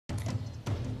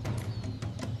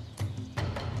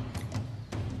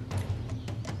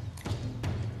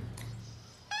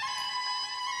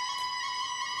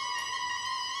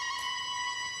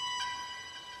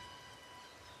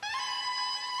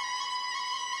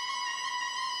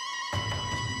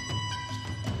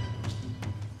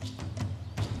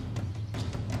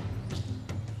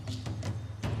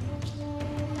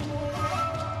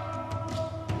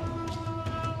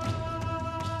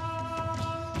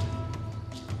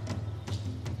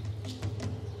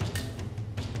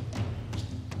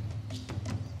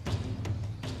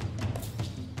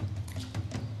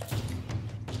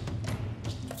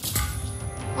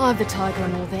I'm the tiger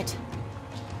and all that.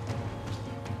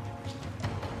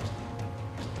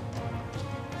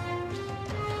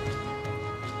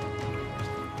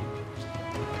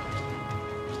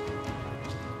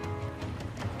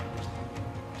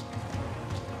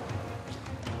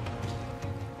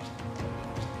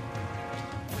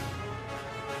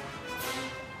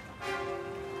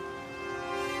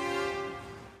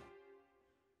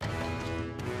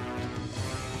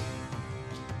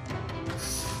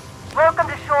 Welcome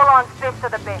to Shoreline's best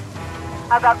of the best.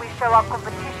 How about we show our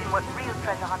competition what real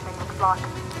treasure hunting looks like?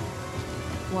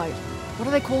 Wait, what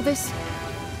do they call this?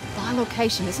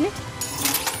 Bilocation, isn't it?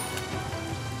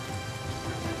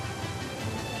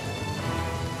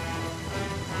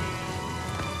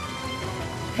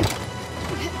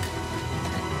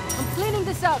 I'm cleaning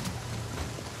this up.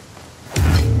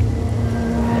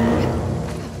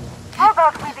 How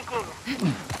about we begin?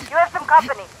 You have some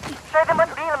company. Show them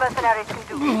what real mercenaries can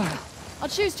do. I'll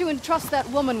choose to entrust that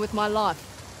woman with my life.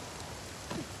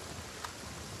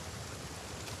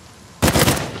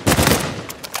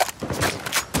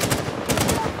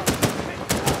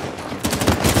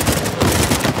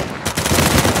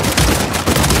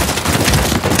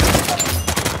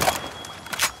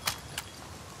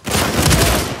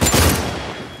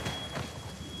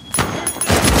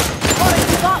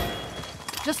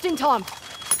 Just in time.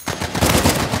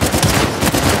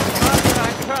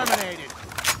 I'm terminated.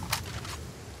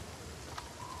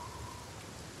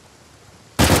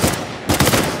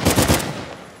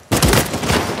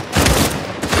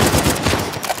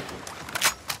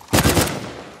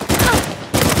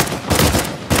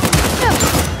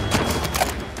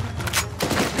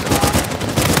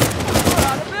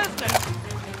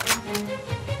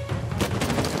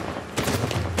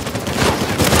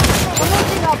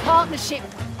 Partnership.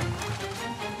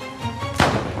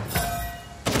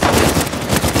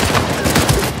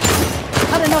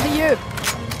 Had another you.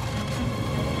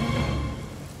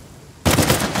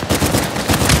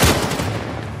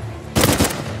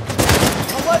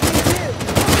 I'll work with you.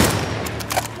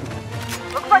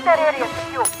 Looks like that area's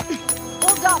secure.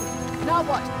 All done. Now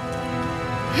what?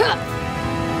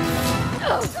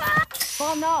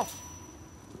 Well, now.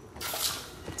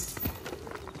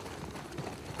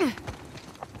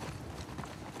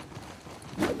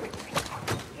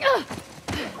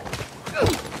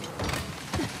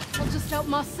 I'll just help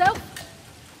myself.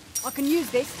 I can use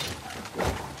this.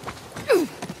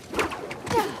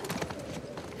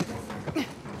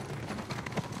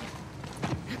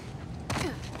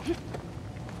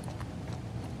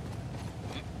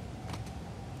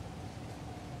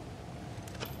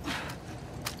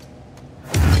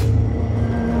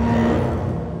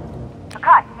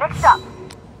 Okay, next up.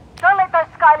 Don't let those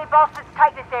skyly bastards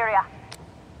take this area.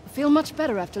 I feel much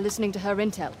better after listening to her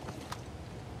intel.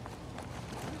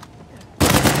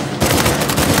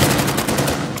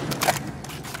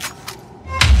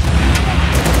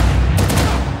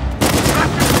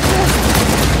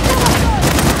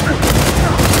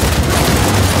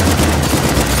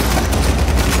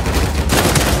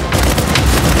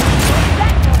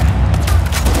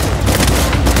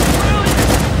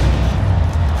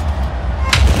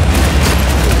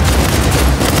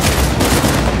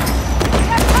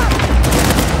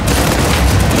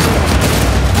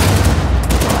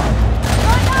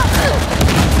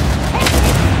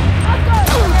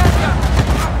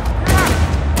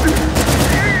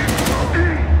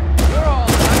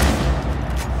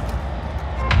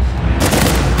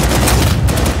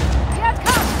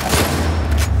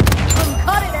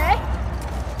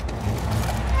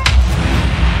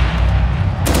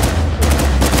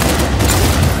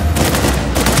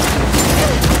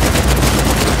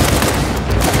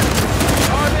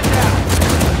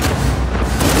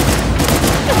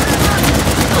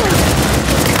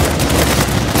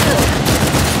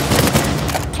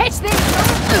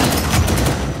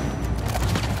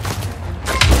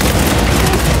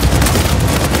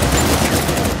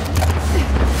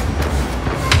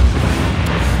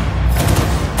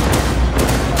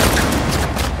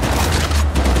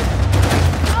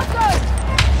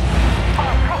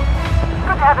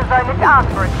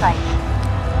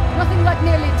 Nothing like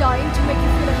nearly dying to make you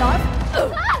feel alive.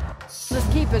 Let's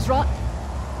keep us, right?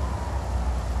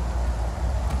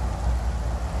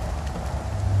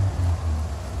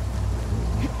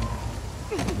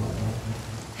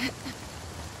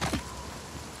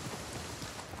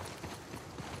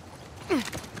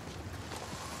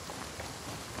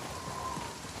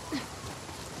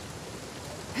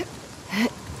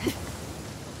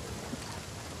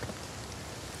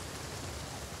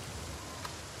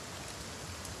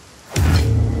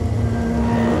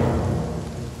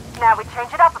 Now we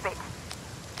change it up a bit.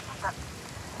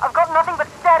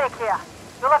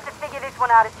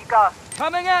 one out as you go.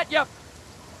 Coming at you!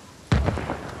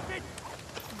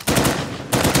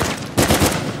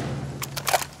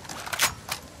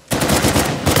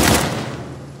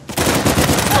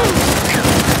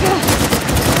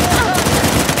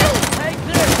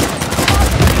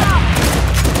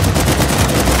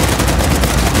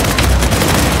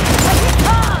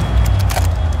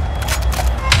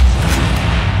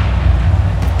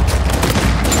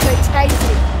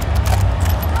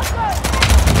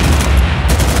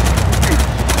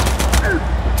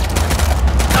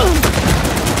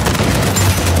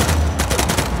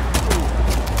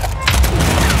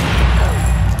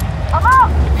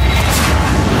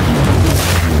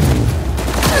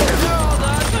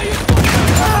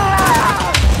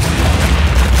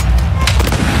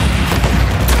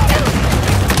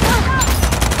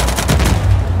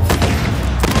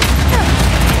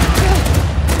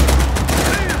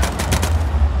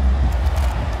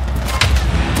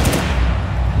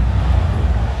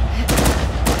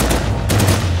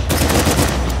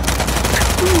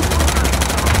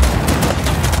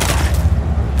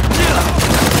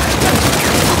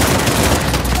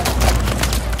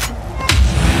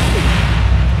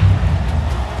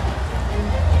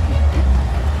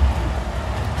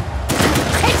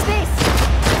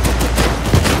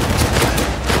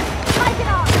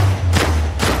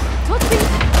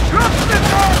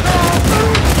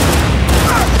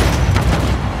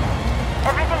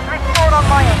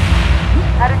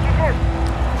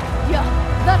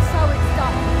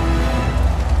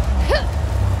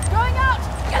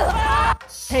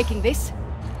 Taking this.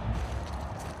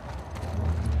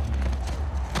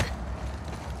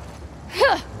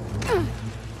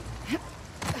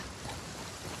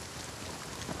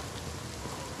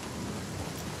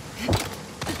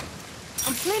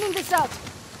 I'm cleaning this out.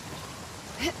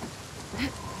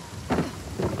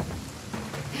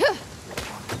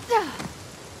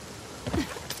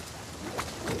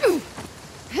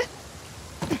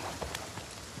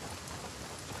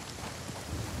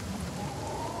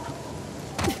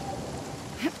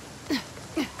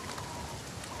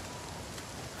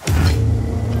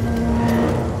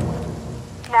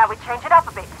 Now we change it up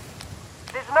a bit.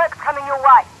 There's mercs coming your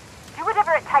way. Do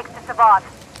whatever it takes to survive.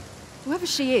 Whoever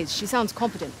she is, she sounds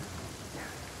competent.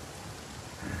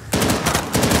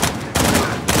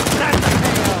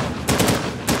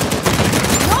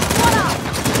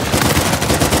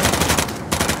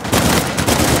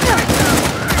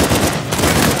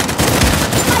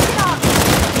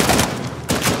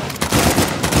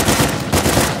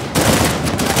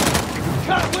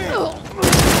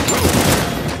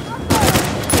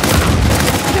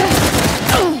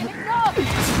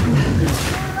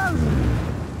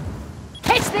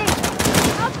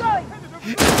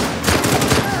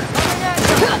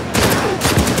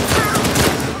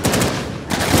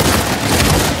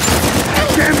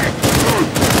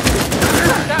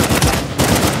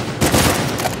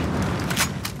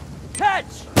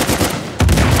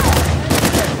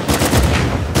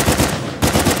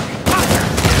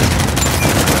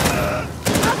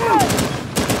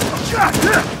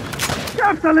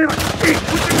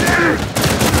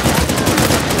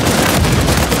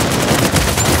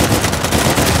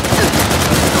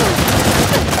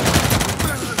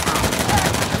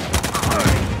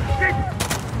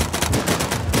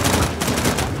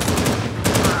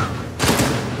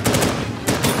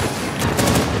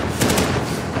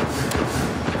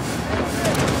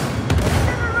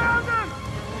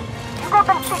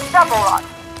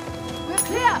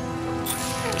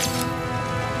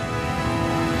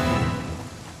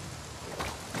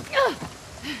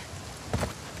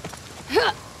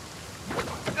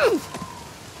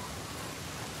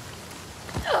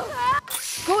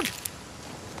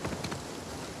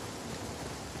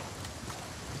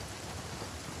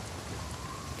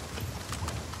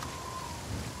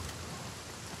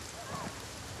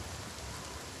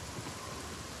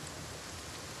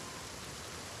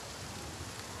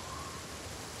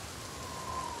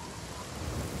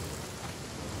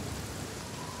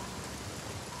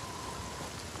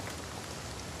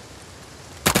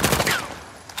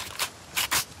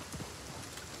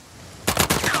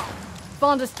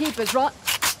 Fondest keepers, right?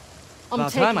 I'm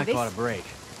About taking time I this. caught a break.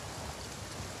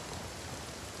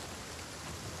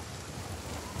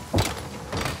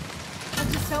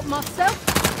 I'll just help myself.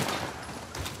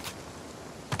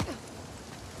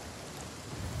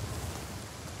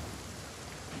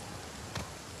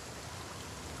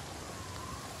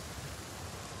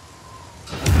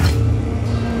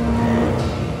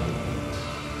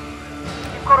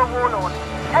 You've got a warlord.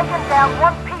 Take him down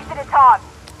one piece at a time.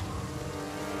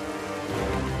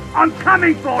 I'm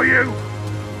coming for you!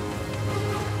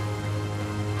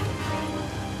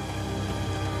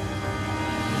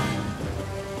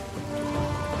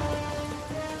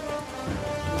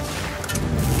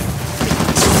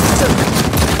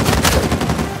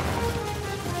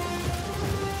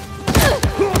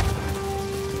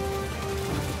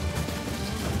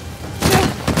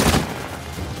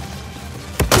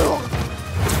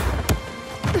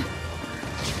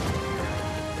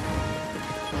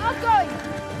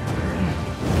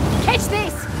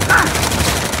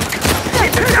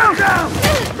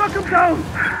 Go! Let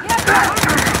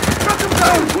him go!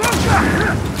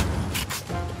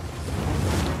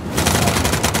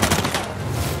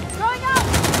 Going up!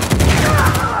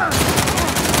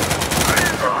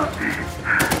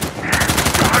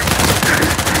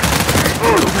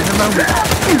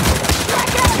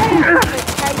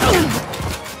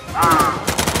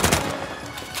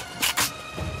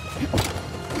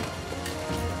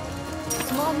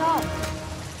 Small now.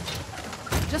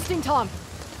 Just in time.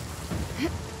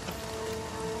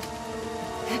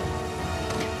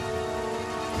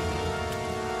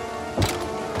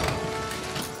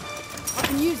 I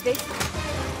can use this.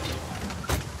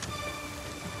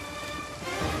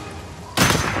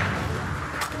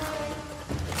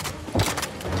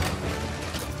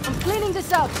 I'm cleaning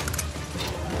this out.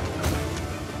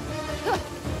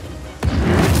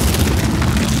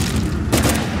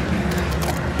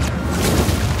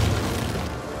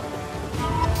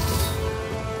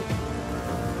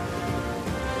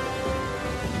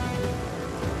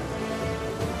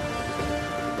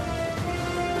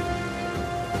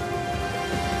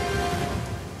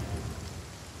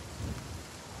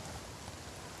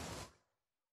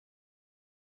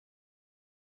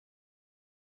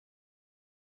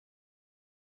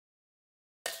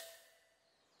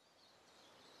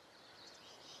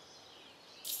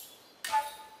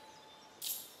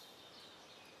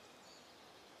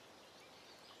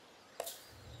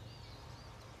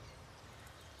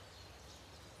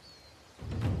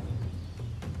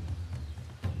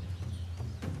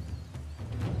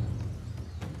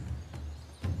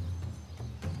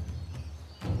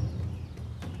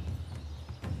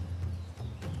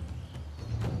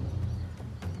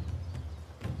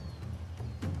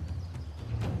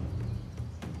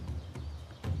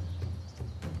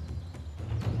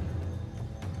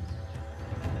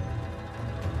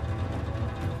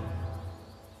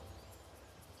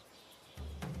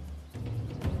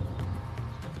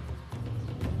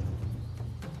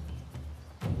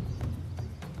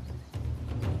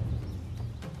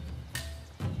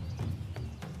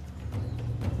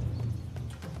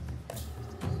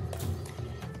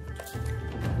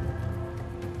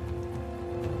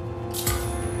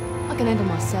 I can handle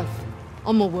myself.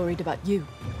 I'm more worried about you.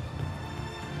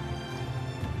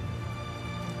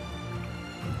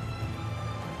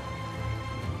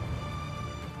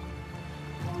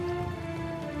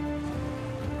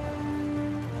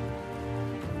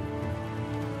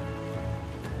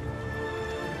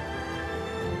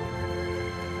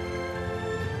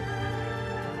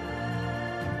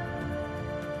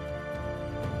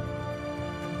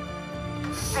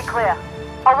 Be clear.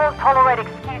 I won't tolerate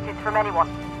excuses from anyone.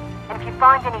 And if you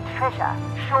find any treasure,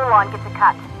 Shoreline gets a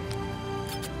cut.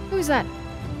 Who's that?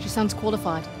 She sounds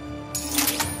qualified.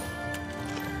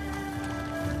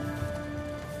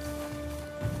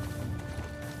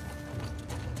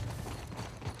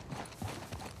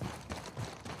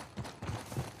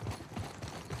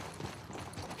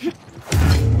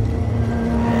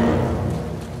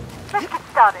 Let's get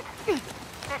started.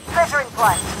 There's treasure in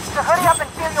play, so hurry up and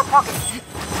fill your pockets.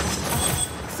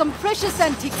 Some precious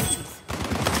antiquities.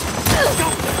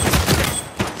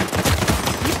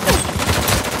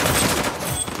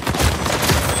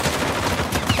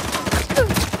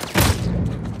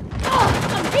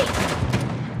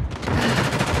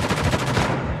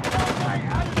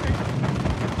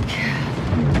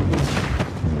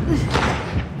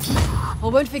 I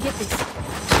won't forget this.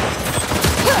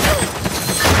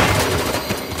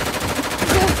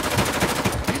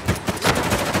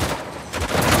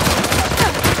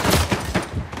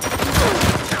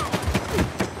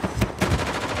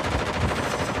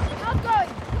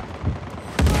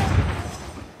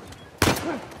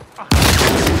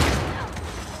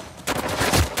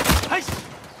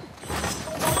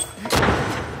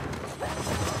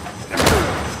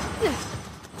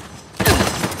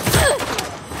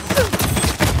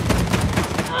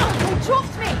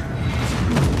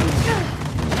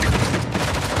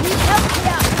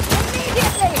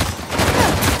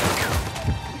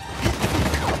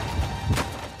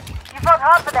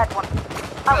 Hard for that one.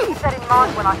 I'll keep that in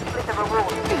mind when I split the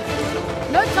reward.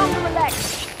 No time to relax.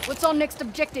 What's our next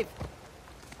objective?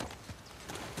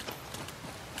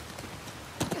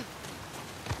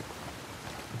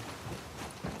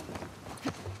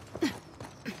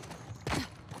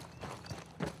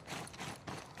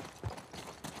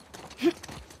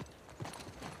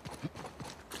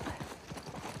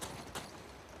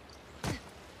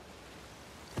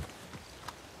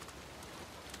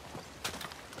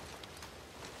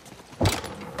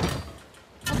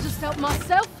 Help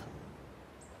myself?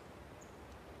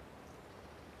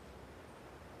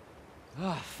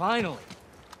 Ah, finally.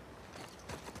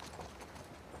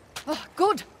 Oh,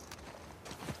 good.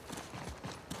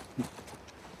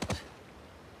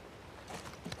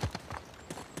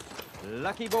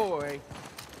 Lucky boy.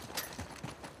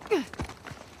 You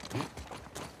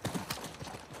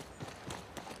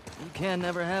can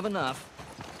never have enough.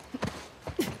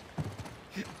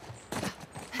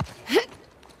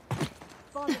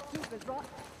 Find the keepers, right?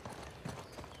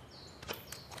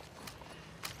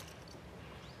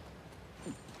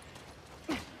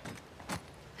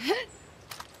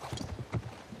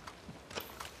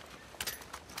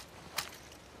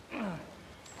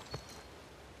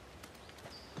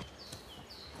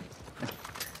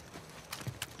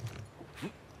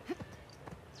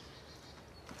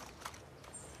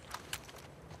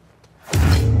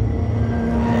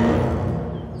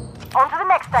 On to the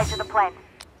next stage of the plan.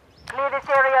 Clear this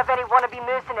area of any wannabe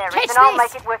mercenaries, Catch and I'll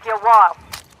this! make it worth your while.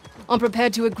 I'm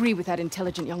prepared to agree with that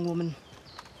intelligent young woman.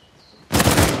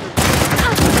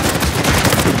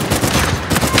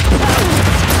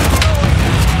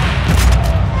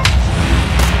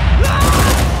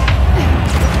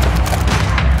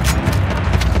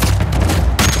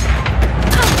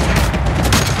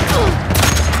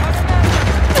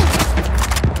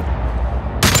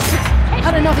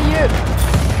 Had enough of you.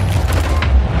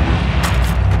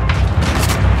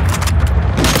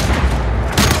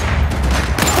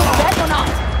 That one up.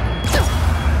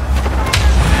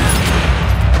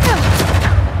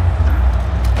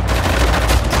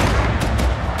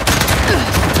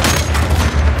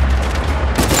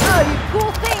 Oh, you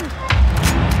cool thing.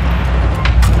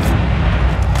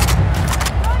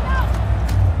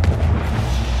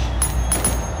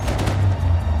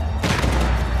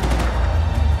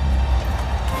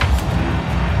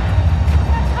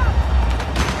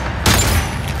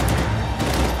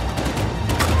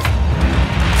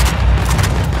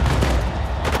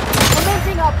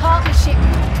 Cementing our partnership.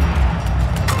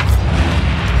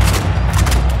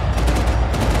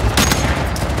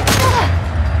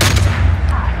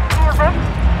 Feel this?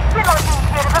 Bit like being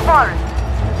scared of a virus.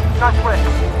 Nice work.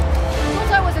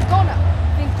 Thought I was a goner.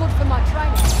 Been good for my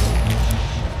training.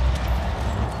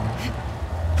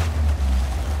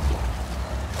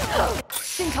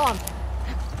 Think on.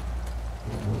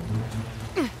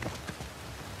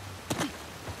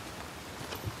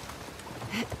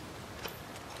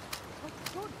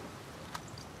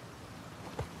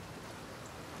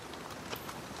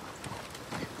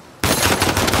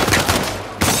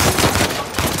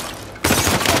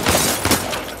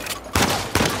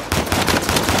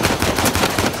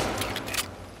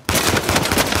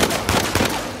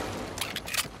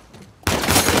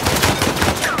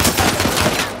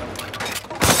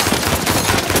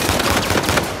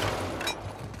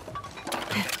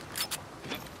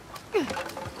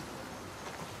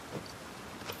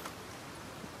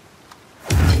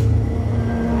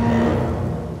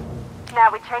 Now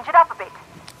we change it up a bit.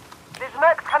 There's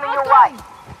mercs coming your Okay. way.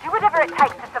 Do whatever it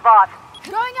takes to survive.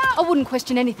 Going up! I wouldn't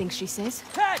question anything she says.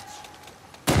 Catch!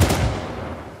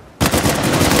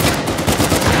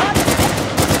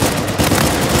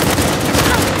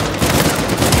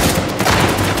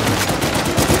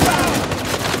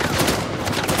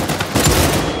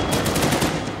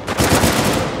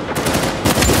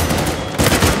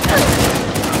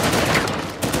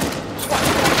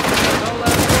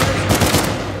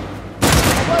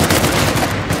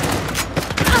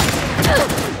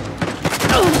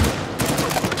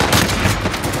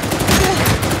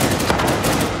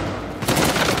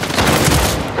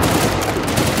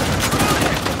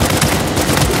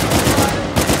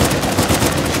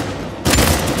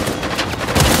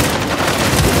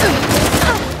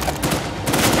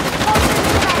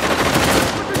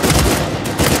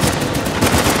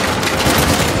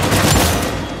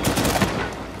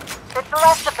 It's the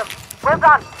last of them. We're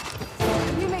done.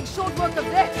 You make short work of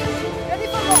that. Ready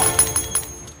for more.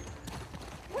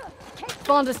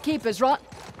 Finders keepers, right?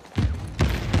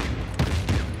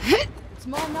 It's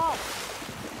mine now.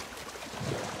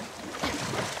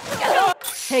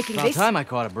 Taking About this. time I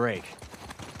caught a break.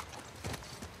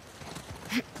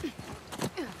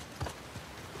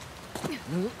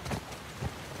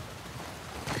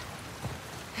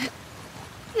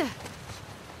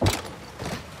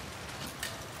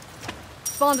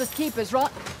 Finders keepers,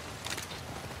 right?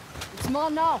 It's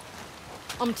mine now.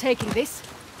 I'm taking this.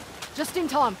 Just in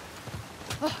time.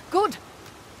 Oh, good.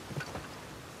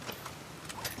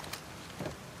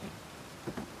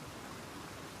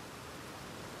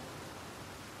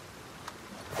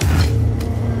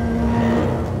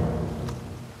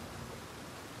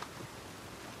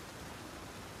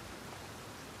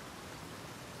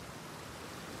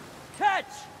 Catch!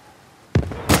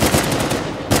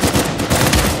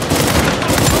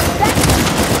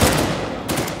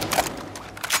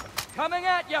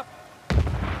 at you!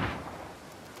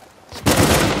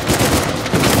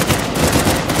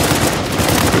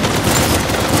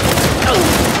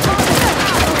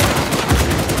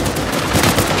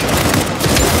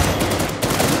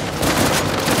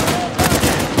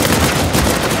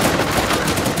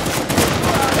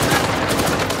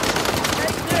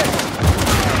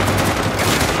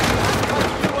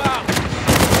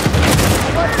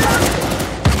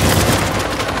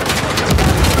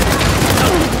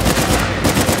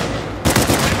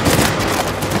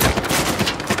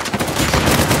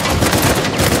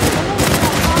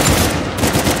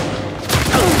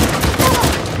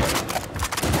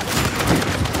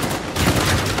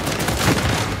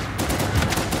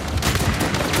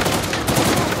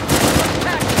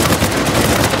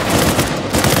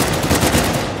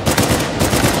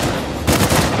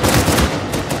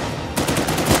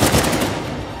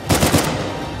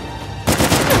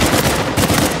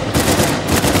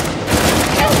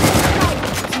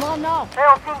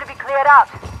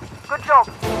 Good job.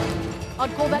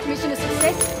 I'd call that mission a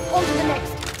success. On to the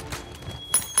next.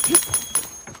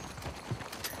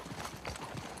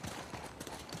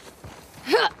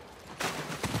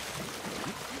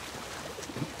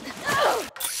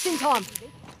 Just in time.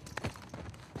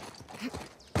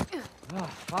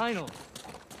 Final.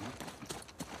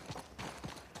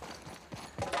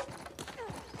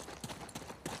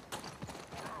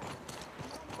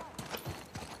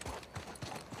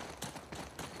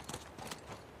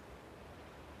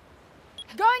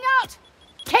 Going out!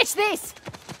 Catch this!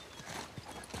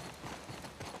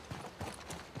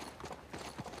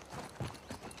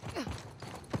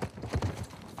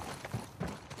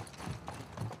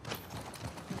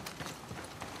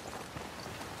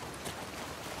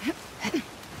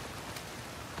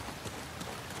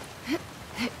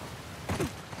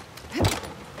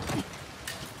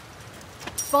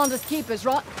 Finders keepers,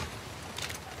 right?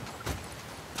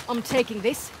 I'm taking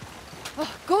this.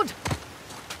 Oh, good.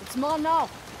 It's mine now.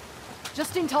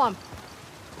 Just in time.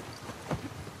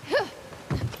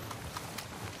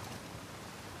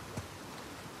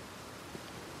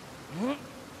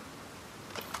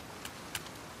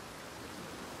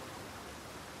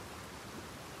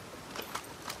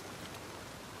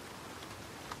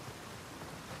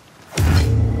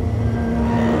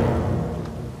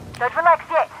 Don't relax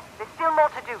yet. There's still more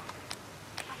to do.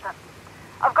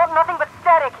 I've got nothing but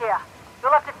static here.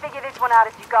 You'll have to figure this one out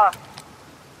as you go.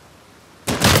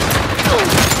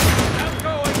 I'm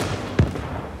going!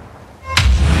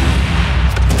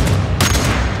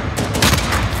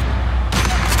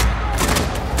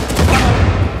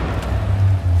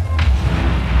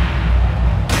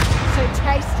 So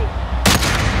tasty.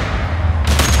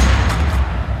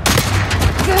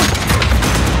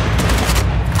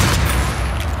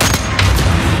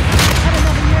 Have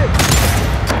another you.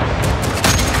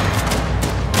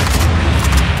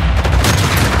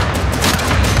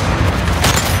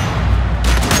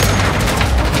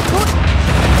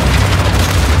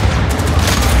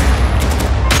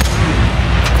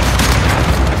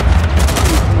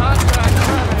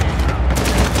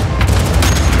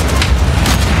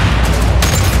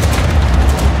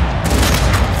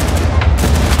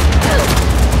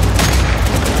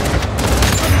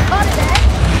 Got it, eh?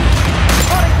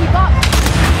 Gotta keep up.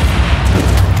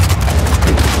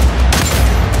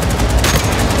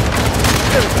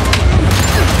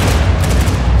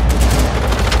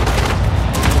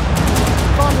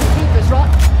 Finders keepers,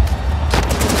 right?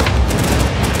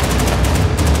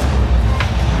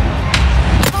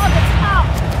 Target's out!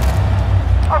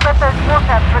 I'll bet those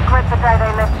warcaps regret the day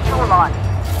they left shoreline.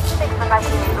 Thanks for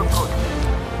making me look good.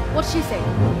 What's she say?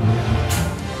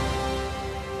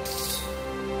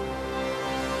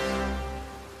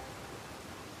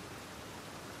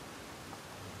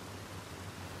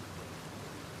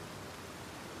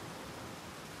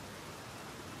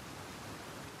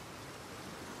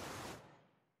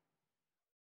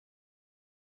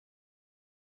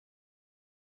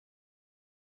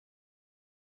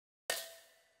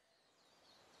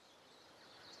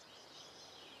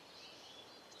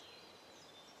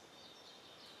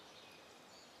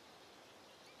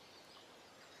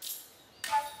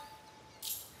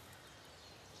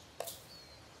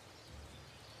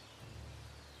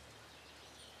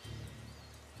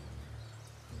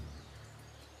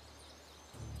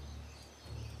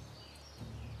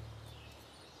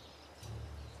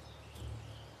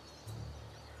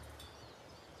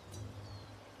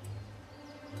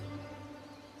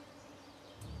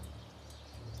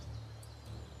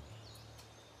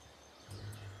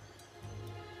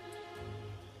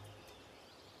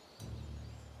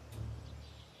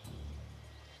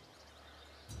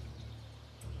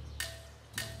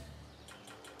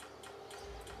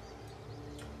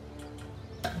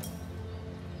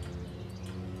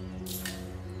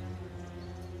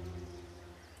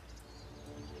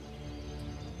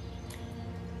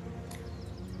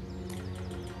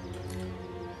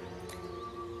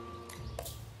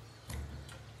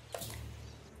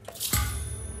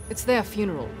 It's their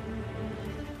funeral.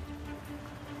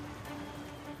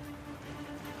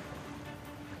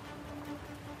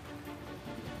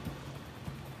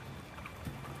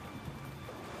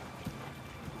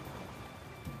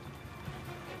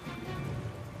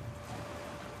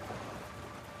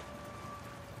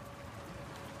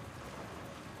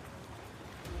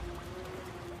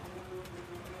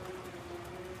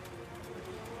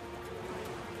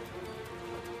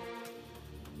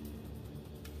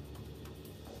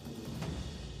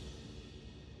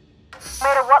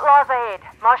 Matter what lies ahead,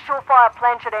 my surefire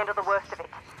plan should handle the worst of it.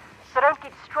 So don't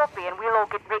get stroppy and we'll all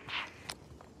get rich.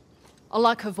 I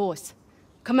like her voice.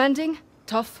 Commanding,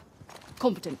 tough,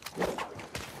 competent.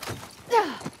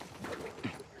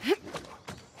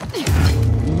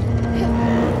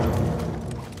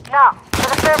 Now, for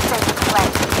the first thing to plan.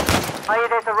 I hear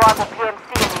there's a rival PMC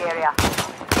in the area.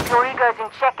 If your ego's in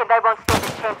check and they won't stand a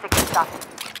chance against us.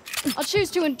 I choose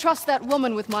to entrust that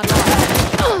woman with my life.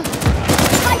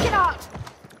 Take it out!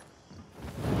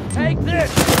 Take this!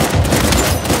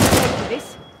 Take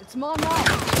this. It's mine now.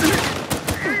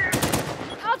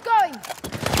 Outgoing!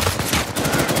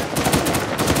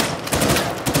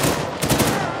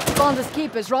 Finders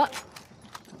keepers, right?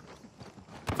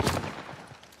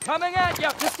 Coming at you!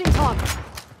 Just in time.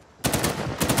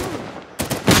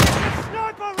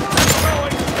 Sniper rifle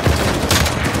going!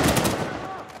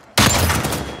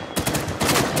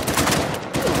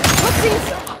 Whoopsies!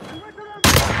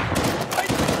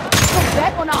 Took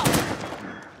that one up.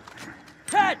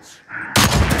 Catch!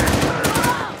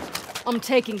 I'm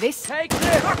taking this. Take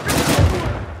this!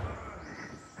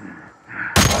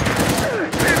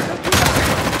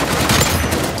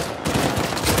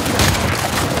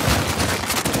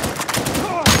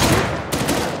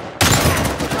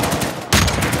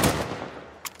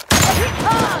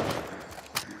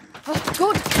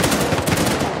 Good.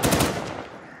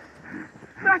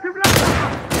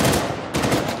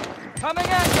 Coming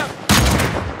at you!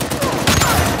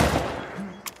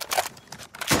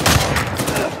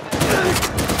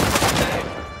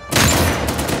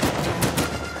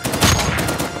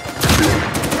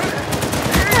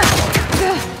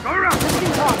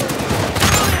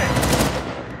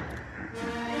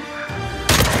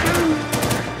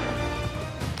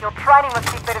 Your training must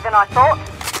be better than I thought.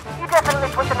 You definitely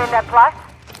put them in their place.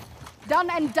 Done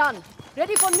and done.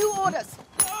 Ready for new orders.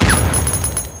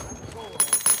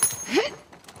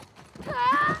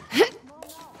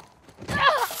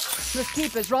 The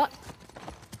keepers, right?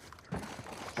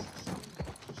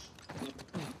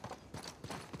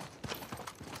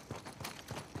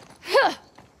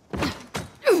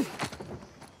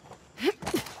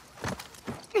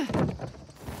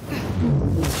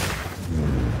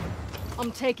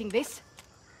 I'm taking this.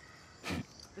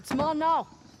 It's mine now.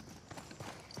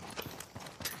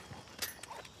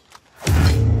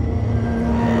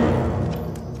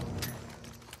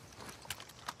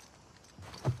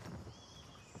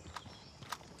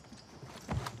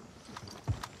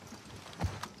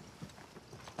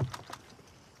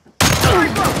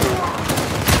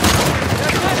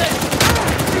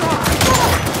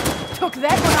 Took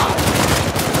that one off.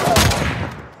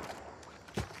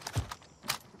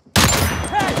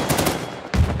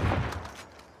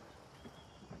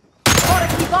 Gotta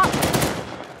keep up.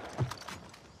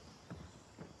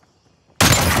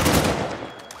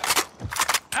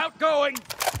 Outgoing!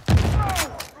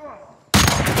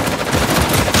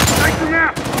 Take them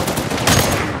out!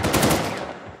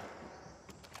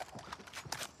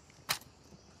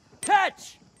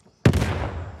 Catch!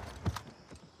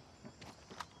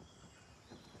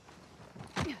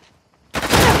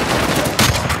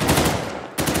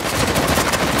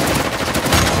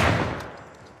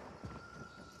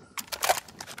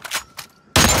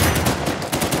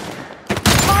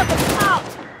 Target out.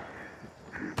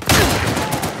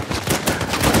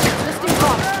 Just in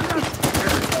time.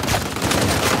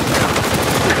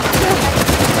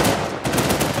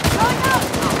 Going out.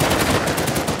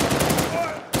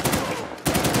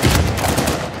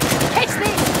 Catch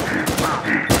this.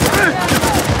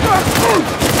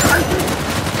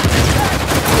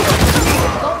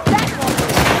 Got that one.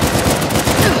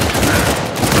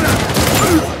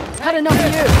 Had enough of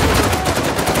you.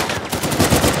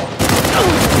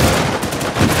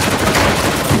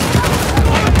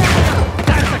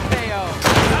 That's a KO!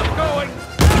 Outgoing!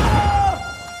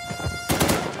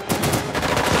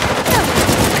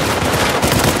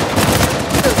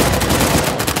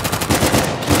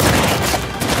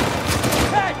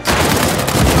 Catch!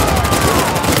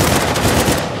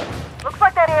 Looks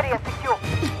like that area's secure.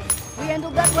 We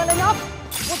handled that well enough.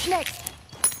 What's next?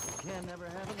 Can never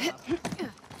have enough.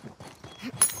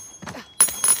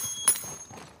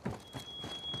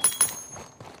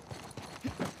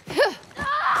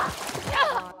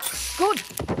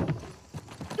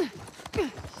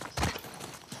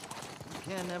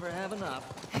 can never have enough.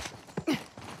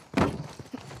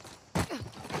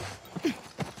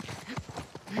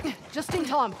 Just in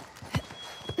time.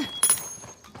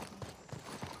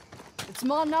 It's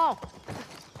mine now.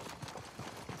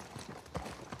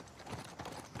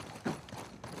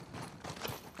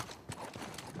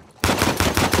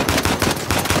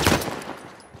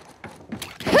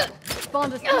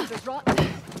 Find us keepers, right?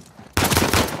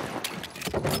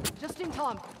 Just in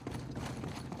time.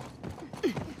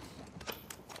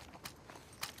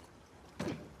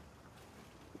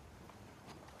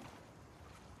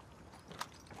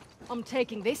 I'm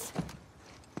taking this.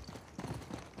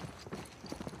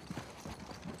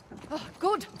 Oh,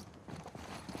 good.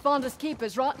 Find us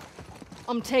keepers, right?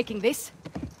 I'm taking this.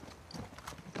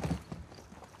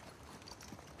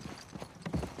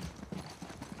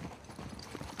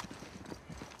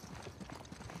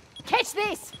 Catch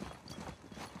this!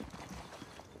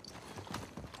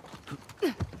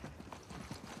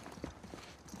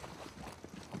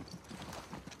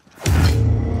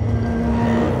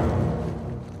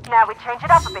 Now we change it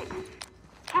up a bit.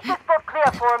 Keep the spot clear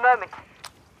for a moment.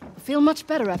 I feel much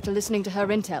better after listening to her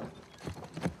intel.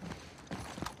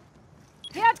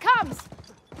 Here it comes!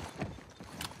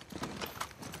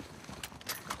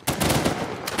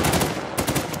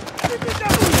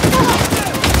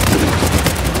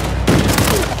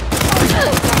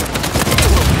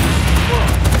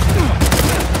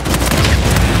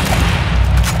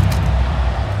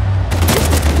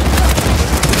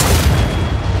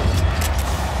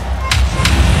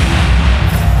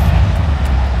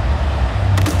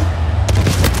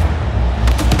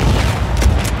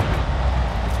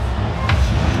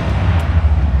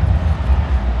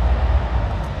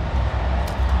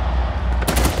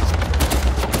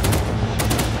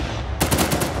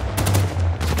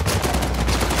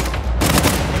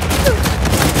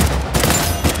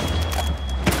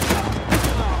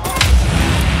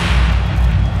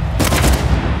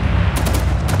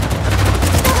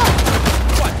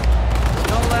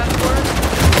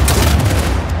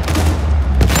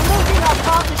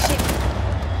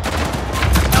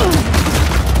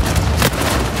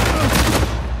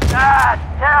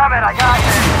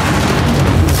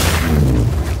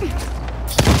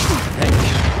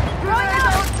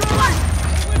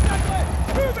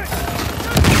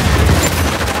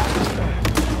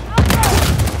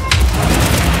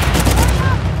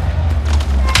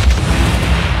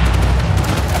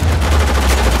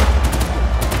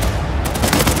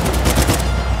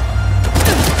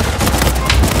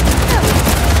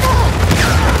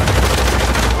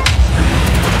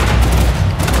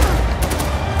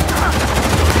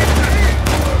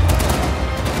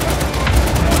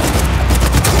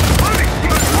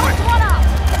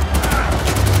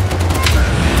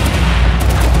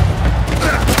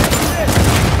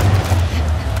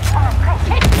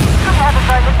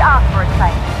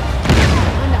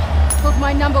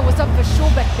 My number was up for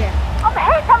sure back there. I'm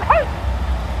hit! I'm hit!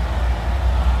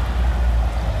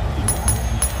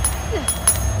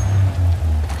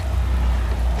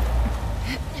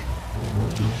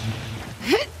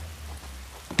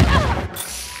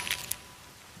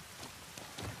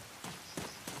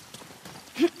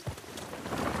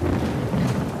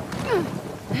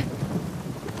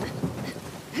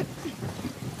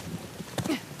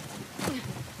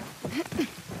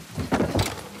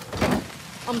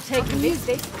 I'm taking this,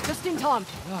 just in time.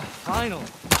 Finally.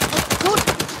 Good.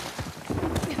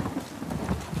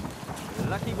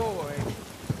 Lucky boy.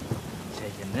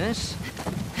 Taking this.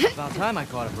 About time I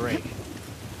caught a break.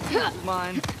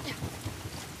 Mine.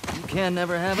 You can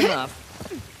never have enough.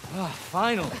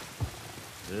 Finally.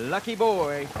 Lucky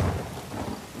boy.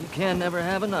 You can never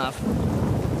have enough.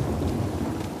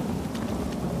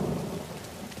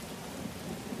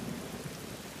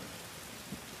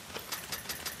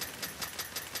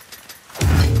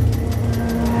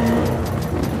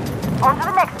 On to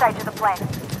the next stage of the plan.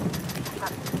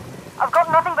 I've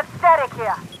got nothing but static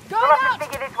here. Going You'll have out! to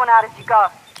figure this one out as you go.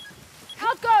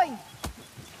 Outgoing!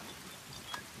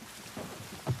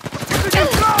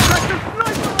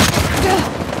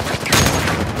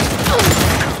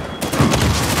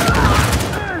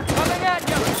 Coming at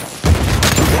you!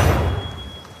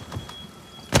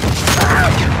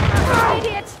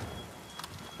 Idiot!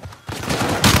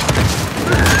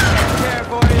 Care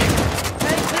for you.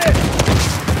 Take this!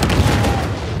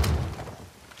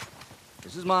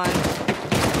 This is mine.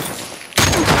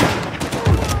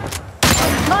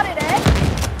 Got it, Ed!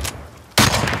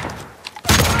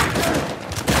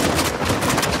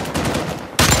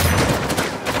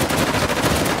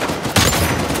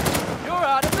 You're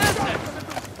out of business!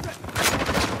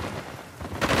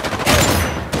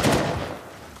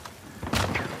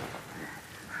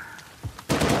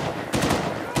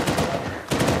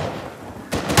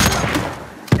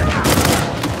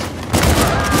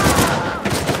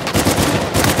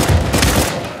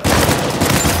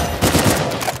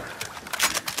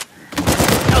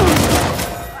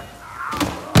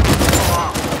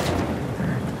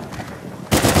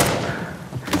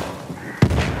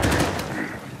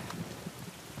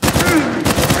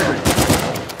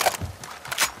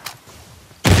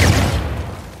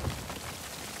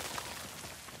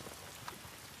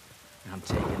 I'm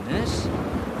taking this.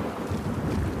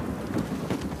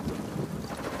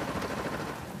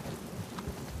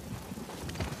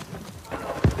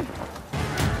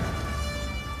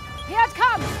 Here it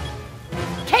comes!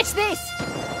 Catch this!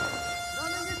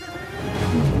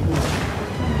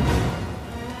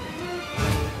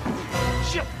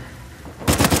 Shit!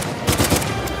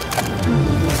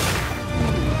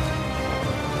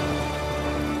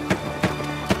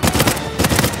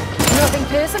 Nothing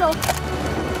personal.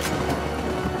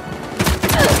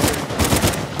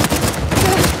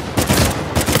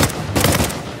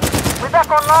 We're back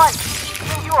online.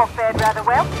 Think you all fared rather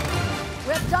well.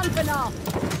 We're done for now.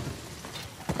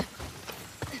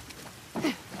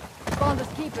 Finders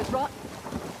keepers, right?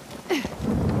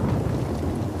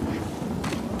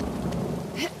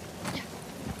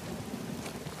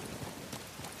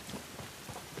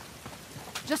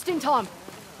 Just in time.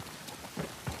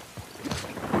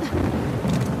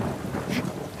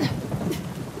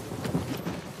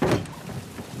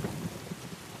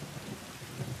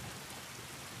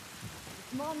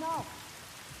 Come on now.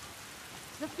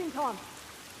 Just in time.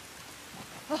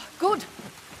 Oh, good.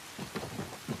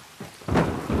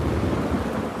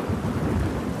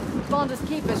 Finders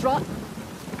keepers, right?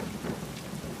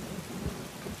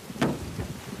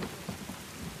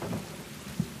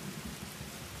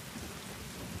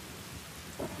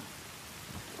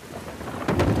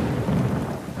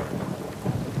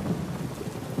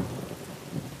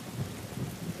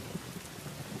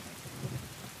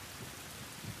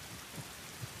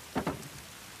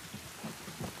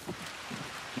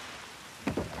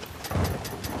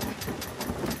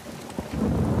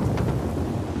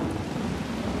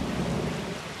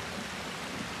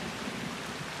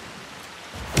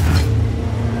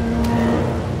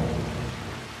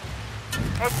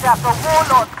 Heads up, a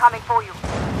warlord's coming for you.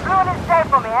 Ruin and stay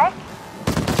for me, eh?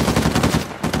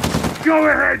 Go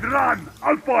ahead, run!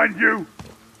 I'll find you!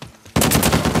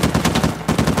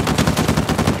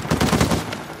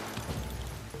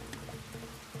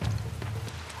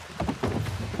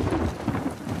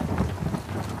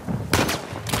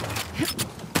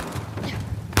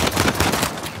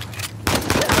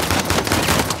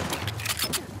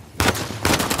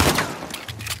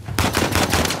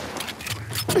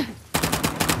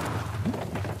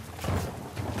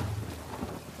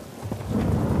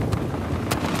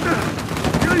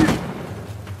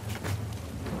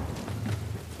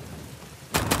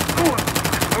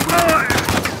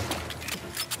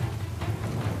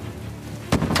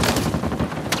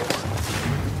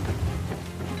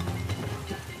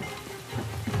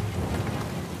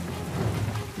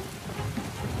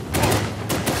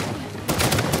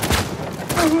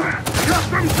 Cut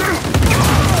them through!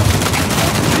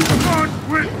 Come on,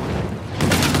 quit!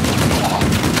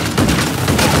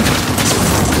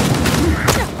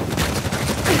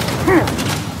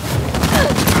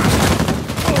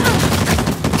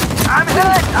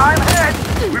 I'm hurt!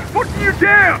 We're putting you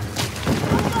down!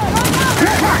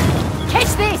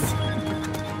 Catch this!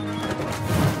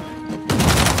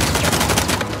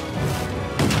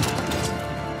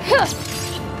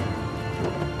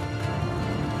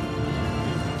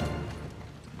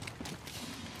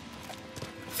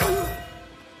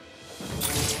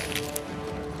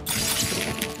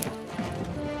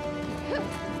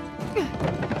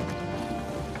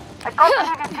 I can't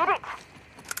believe you did it.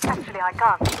 Actually, I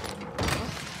can't.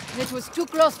 It was too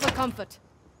close for comfort.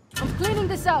 I'm cleaning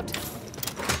this out.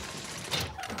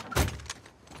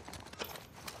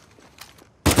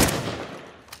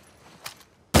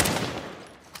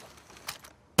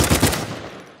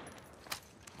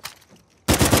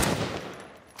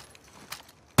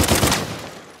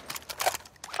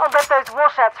 I'll bet those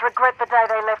washouts regret the day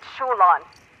they left Shoreline.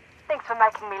 Thanks for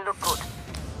making me look good.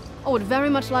 I would very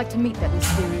much like to meet that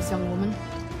mysterious young woman.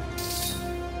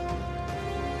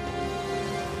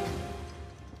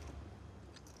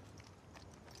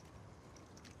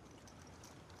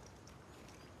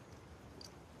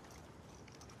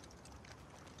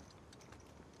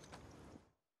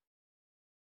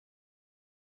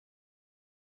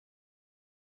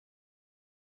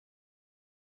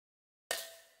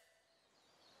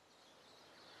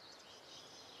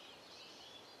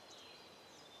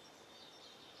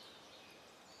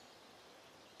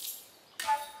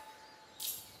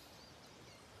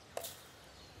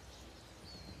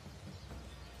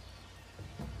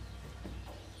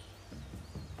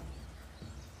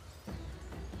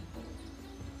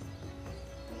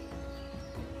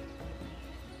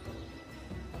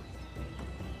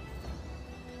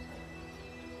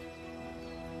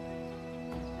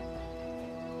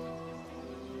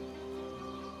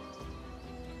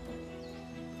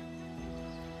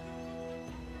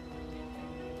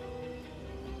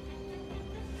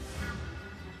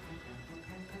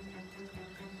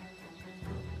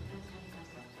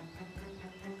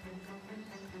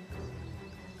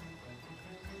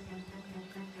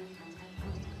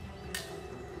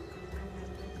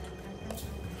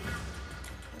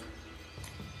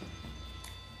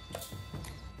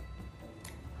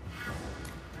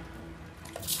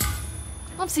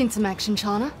 I've seen some action,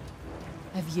 Chana.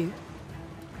 Have you?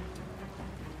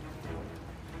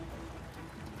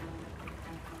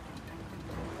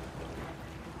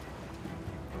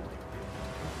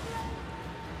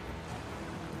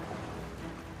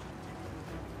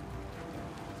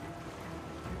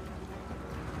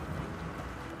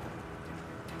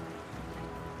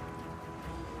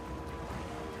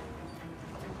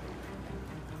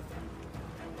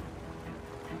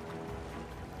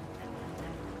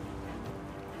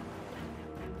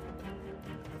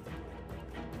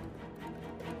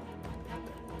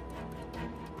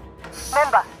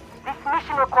 Remember, this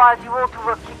mission requires you all to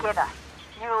work together.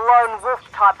 You lone wolf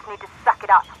types need to suck it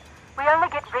up. We only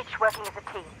get rich working as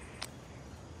a team.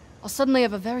 I suddenly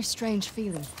have a very strange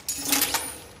feeling.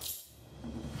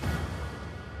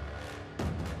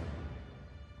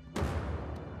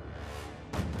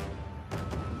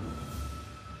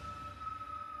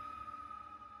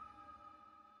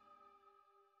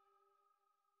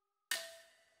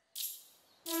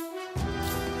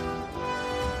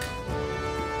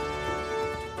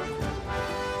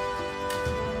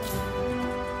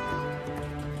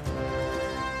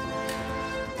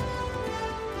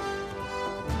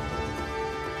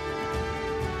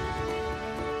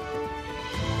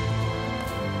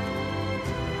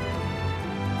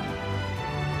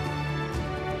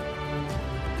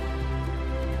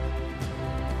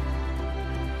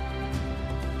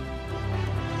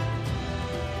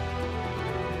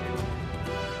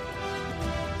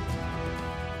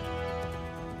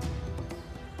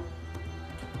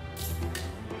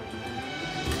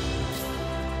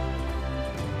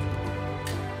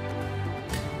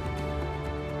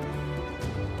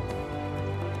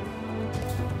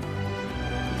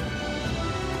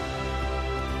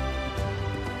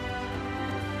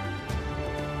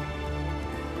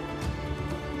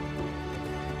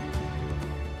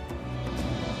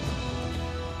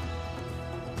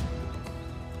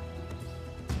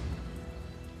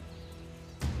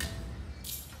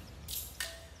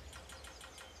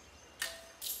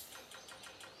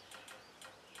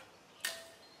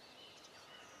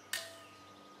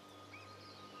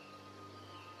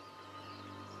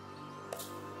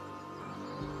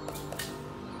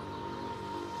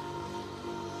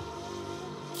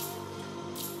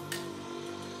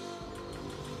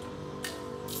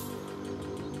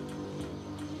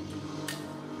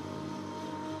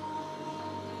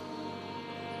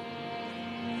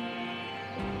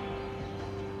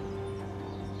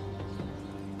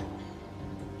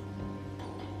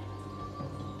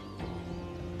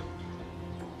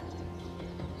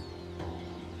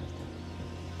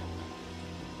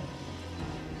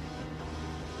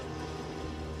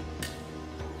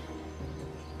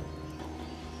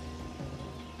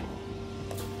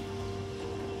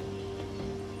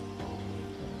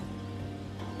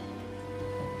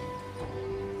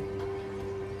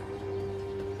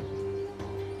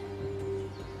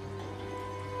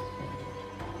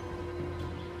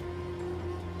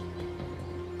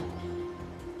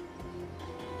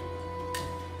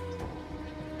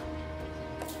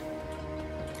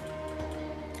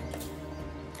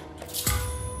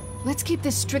 Let's keep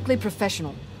this strictly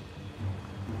professional.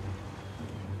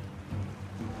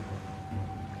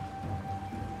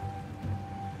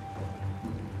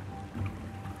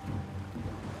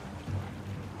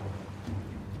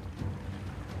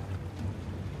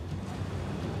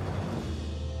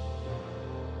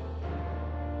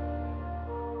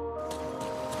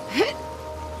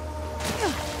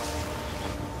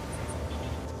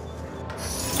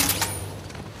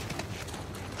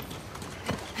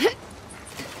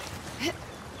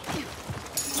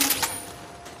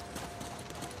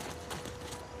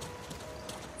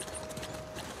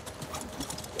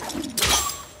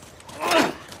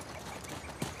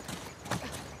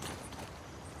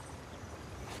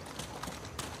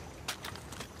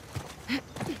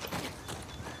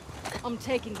 I'm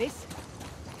taking this.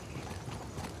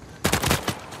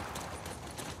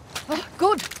 Oh,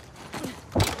 good.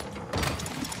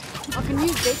 I can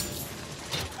use this.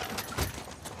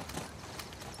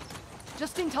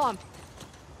 Just in time.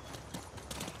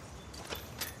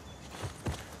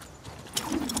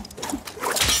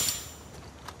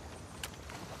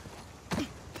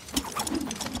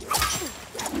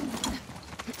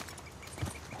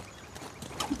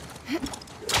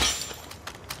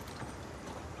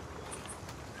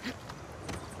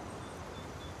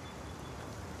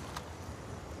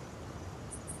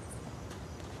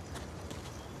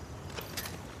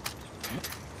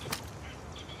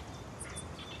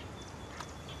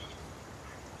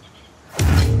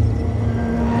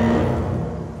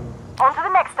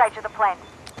 Of the plan.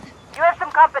 You have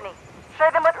some company. Show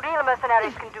them what real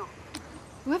mercenaries can do.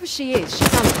 Whoever she is, she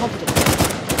sounds confident.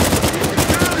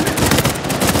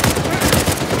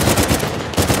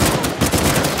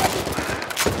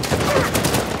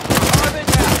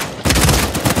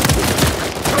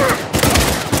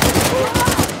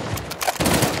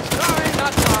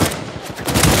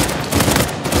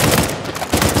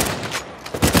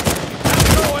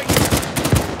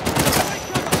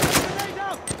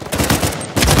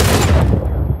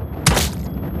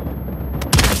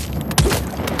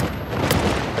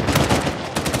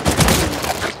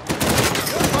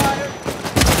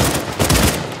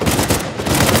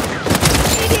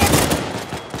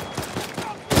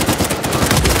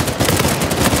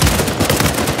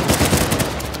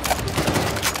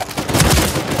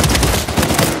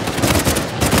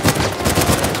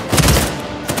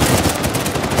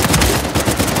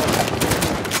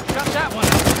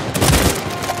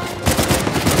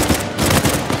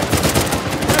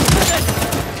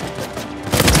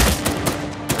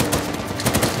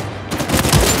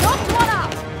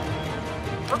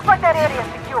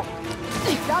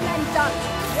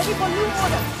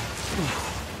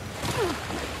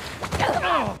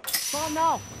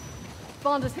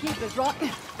 Finders keepers, right?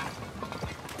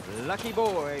 Lucky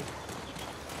boy.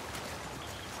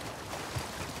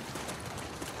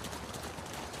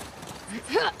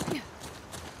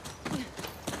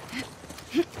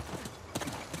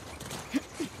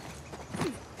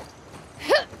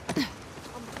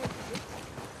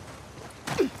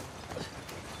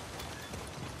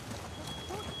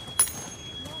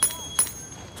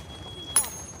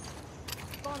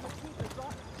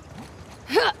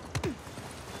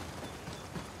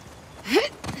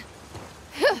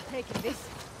 Taking this.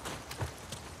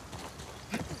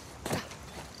 This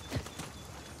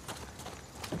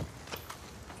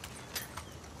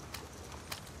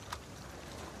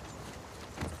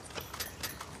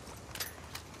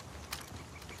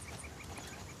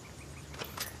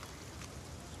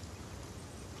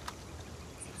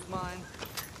is mine.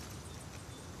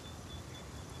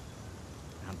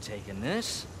 I'm taking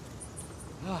this.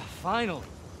 Oh, finally.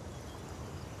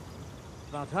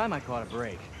 About time I caught a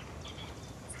break.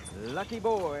 Lucky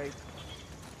boy.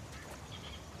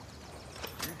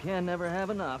 You can never have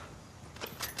enough.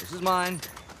 This is mine.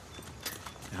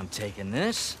 I'm taking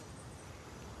this.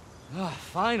 Oh,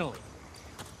 finally.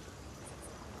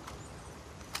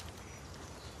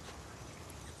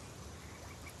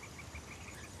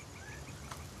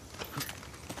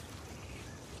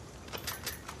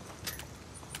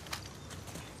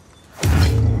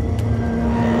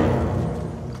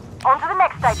 On to the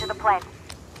next stage of the plan.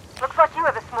 Looks like you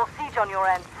have a small siege on your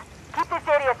hands. Keep this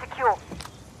area secure.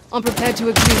 I'm prepared to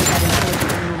agree with that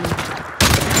intelligent.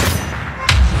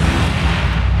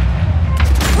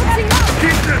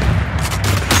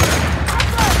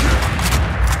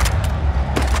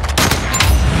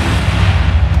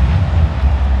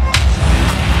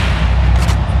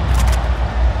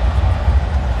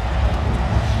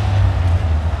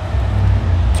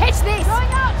 Catch this!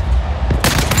 Going out!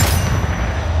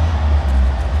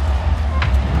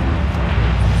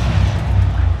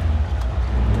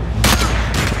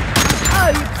 Oh,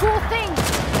 you poor thing!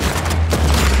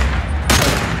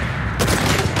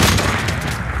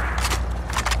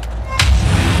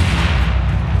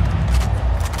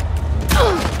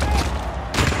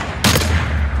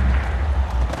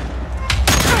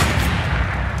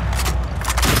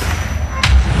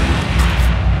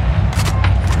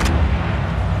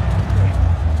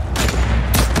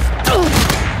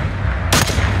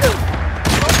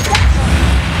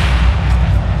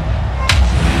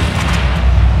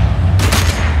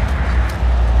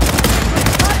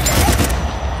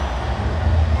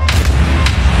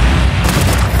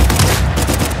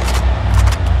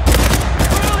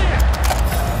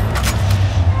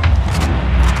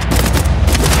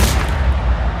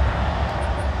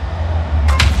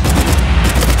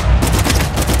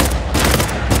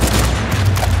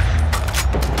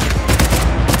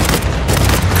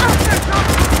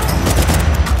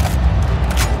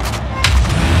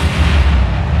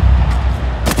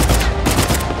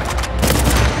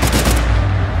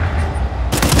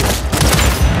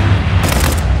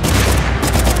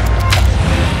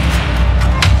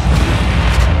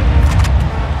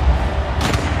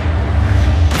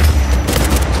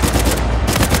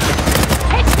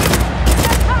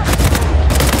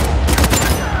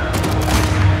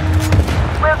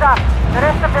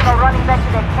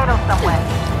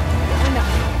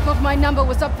 My number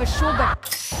was up for sure, but...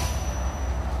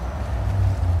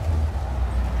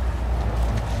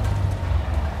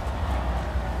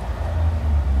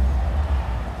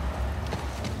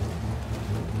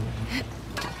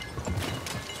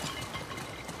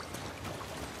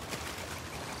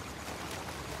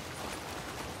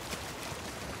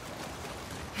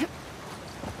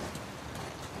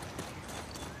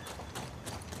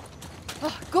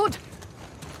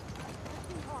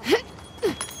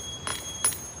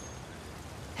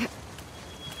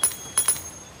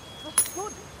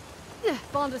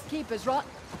 Finders keepers, right?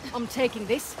 I'm taking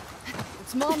this.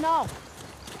 It's mine now.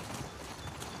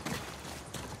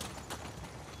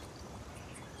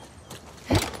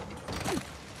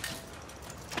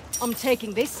 I'm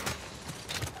taking this.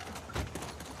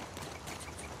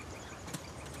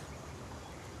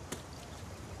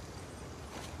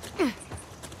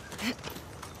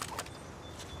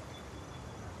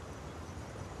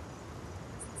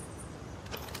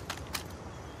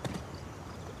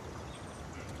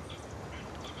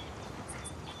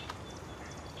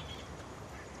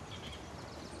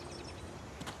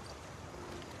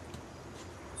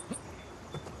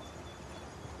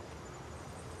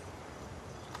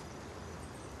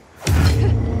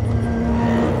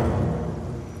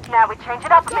 Now we change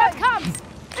it up a Here it bit. comes!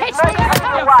 There's no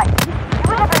turning away.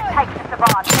 Do whatever it takes to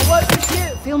survive. I work with you.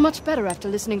 Feel much better after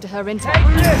listening to her intake.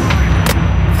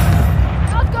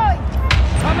 Outgoing!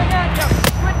 Coming at you!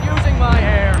 Quit using my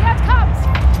hair! Here it comes!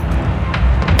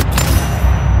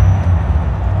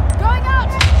 Going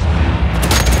out!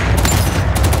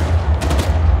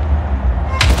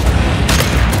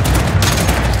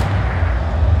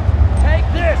 Take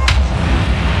this!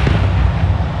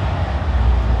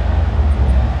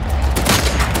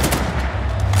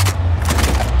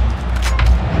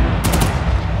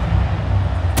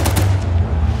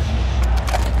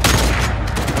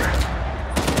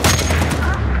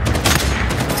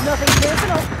 Nothing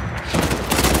personal.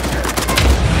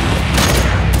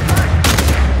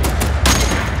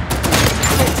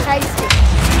 It's tasty.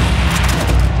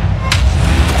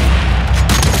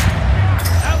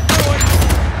 Outgoing!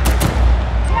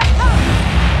 Here it comes!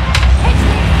 Hit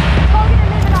this! Target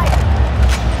eliminated!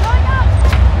 Going up!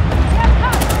 Here it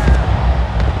comes!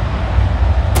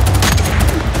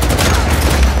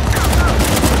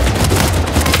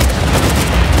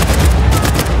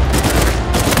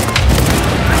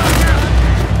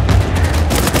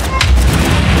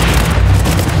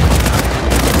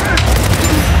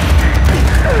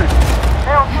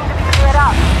 They all seem to be cleared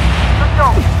up. Good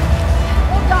job.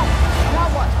 All done. Now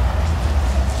what?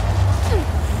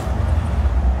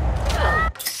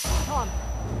 Time.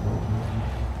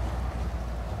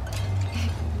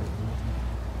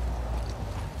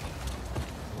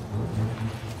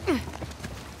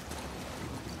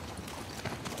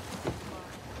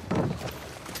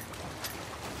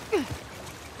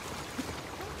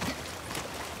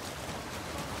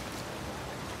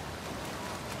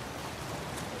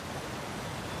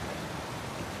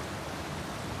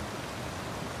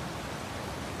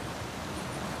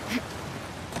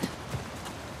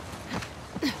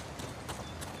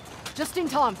 Just in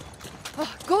time.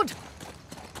 Oh, good.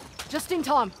 Just in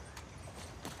time.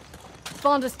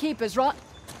 Finders keepers, right?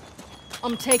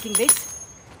 I'm taking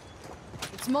this.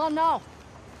 It's mine now.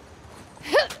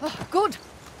 Oh, good.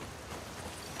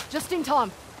 Just in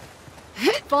time.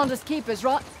 Finders keepers,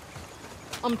 right?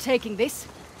 I'm taking this.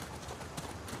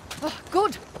 Oh,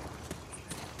 good.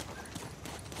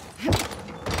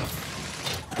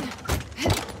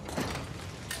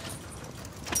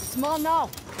 It's mine now.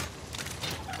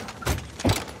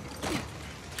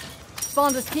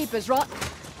 Finders keepers, right?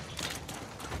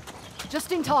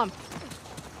 Just in time.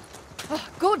 Oh,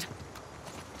 good.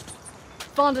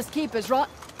 Finders keepers, right?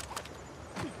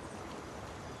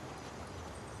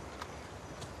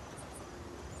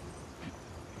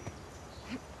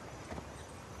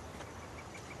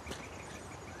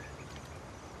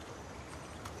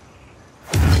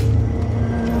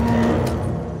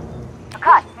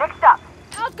 Okay, next up.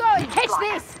 Outgoing! Catch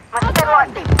this! Let's get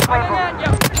like this. Coming at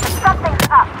you! Something's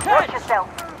up. Watch yourself.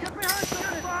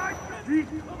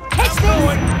 Catch this!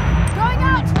 Going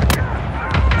out!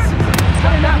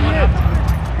 Cutting that one up!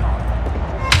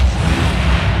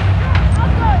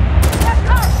 Outgoing! Here it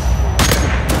comes!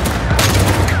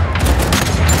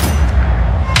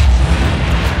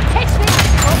 Catch this!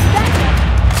 I'll stand it!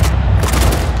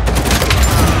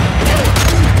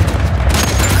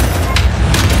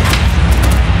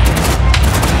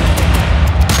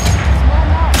 Small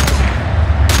now.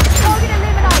 Target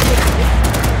eliminated!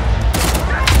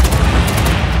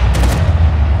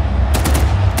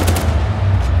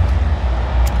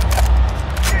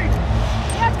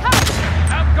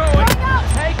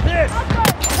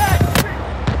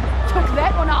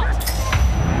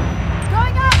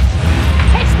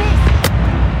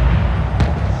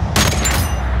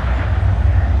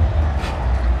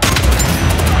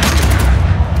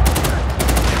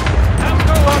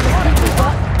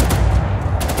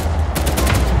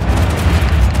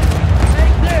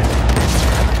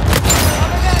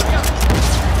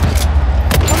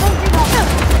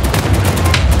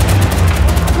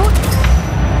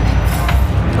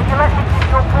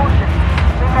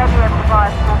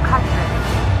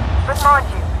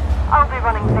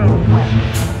 as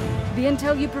well. The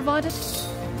intel you provided?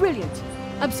 Brilliant.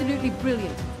 Absolutely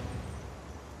brilliant.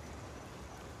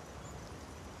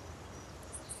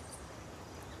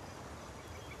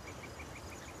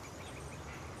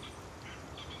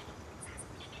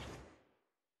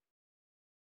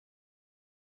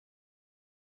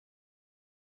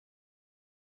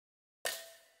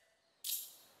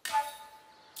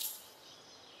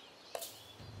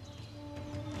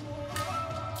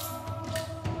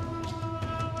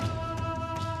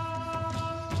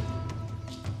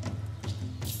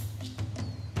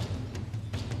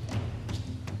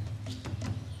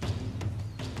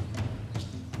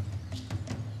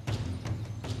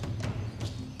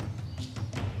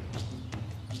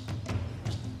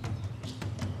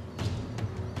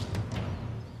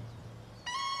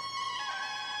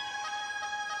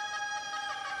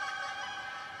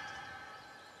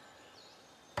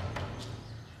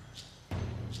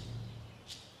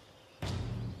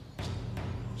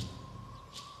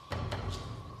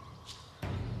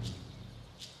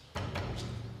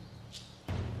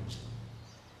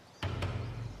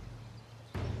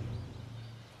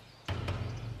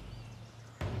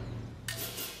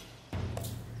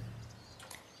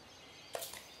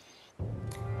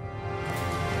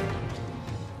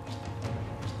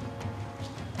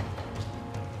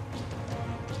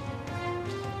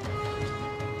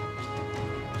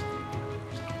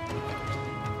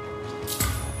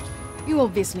 You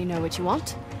obviously know what you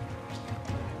want.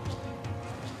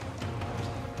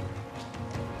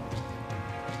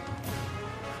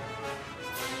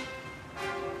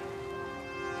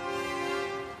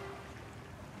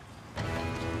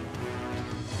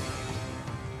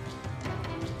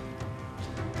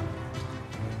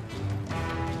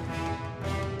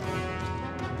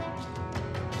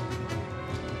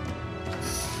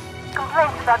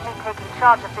 Complaints about me taking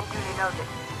charge have been duly noted,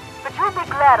 but you'll be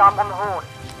glad I'm on the horn.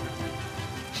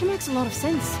 She makes a lot of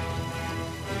sense.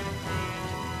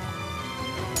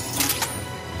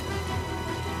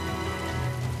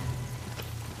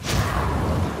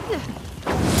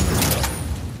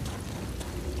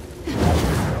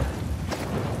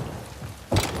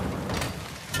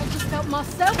 I'll just help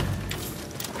myself.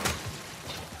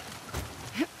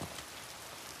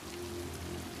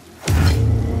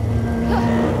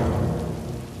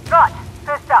 Right,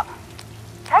 first up.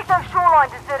 Take those shoreline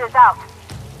deserters out.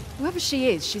 Whoever she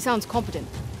is, she sounds competent.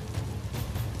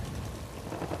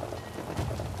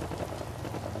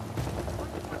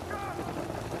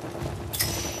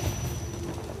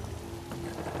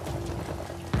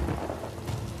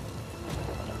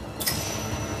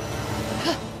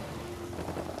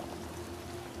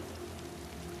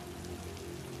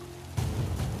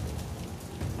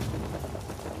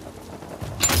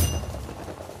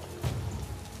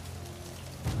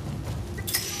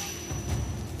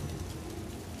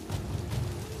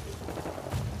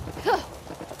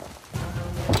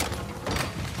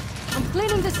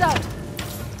 Cleaning this out.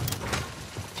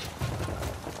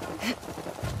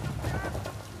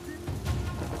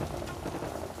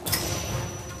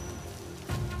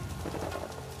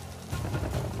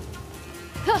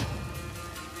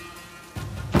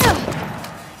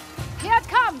 Here it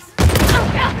comes.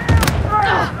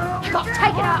 Gotta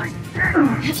take it out.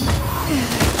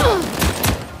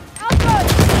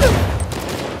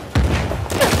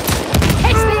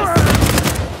 Catch this.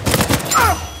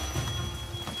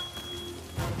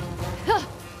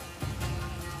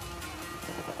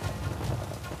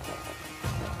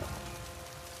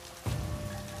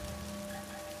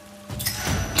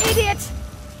 Idiot!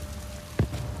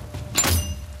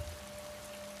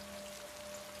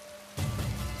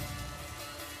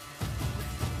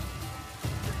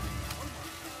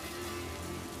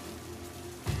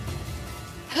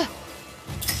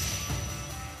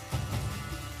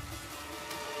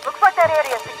 Looks like that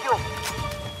area's secure.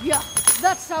 Yeah,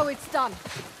 that's how it's done.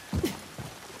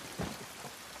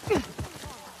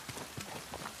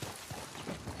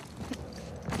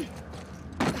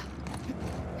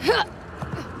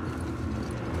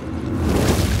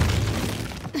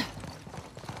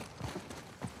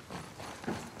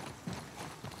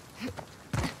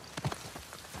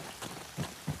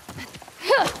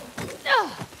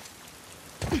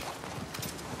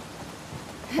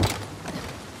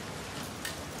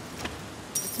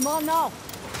 It's mine now.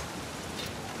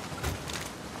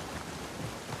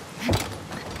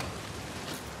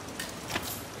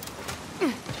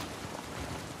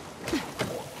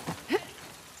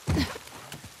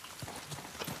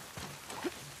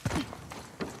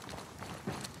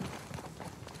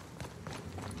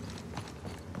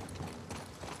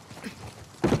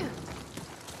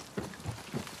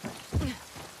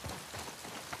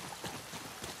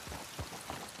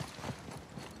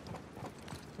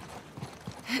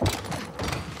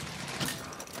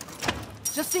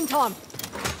 Just in time.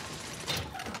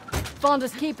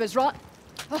 Finders keepers, right?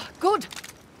 Oh, good.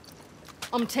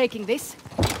 I'm taking this.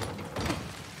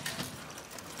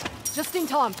 Just in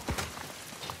time.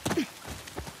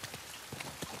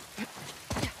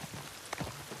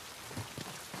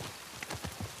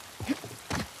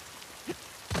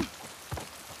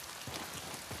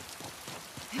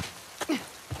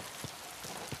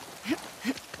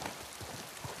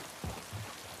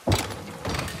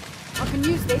 I can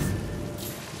use this.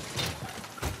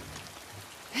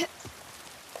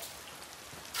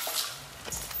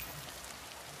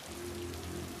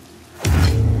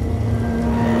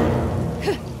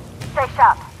 Stay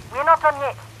sharp. We're not done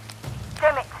yet.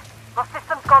 Damn it. My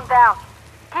system's gone down.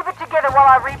 Keep it together while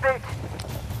I reboot.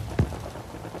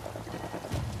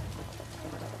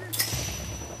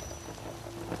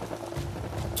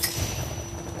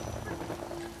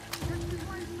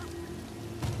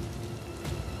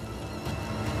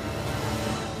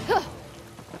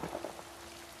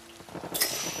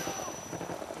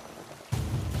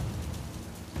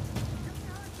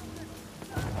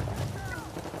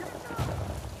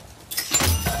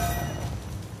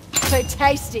 So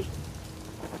tasty.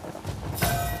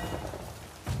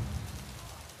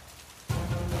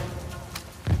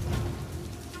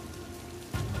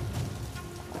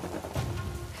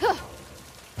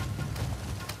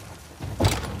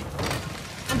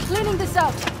 I'm cleaning this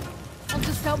out. I'll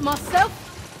just help myself.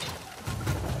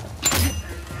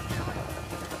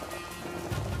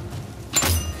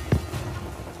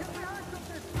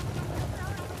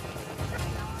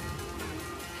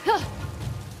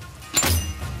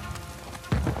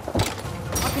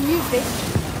 I can use this.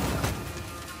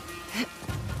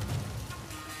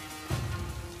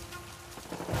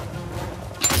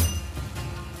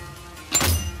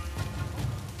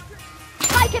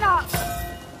 Take it up!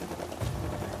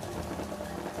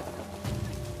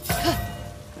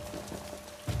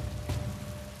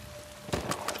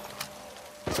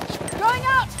 Going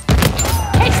out!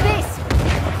 Catch this!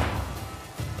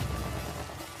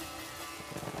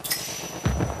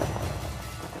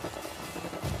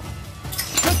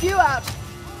 Took you out.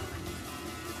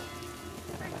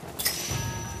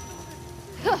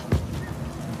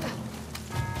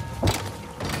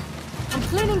 I'm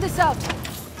cleaning this out.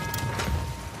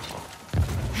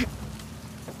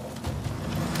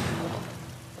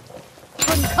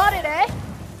 Couldn't cut it, eh?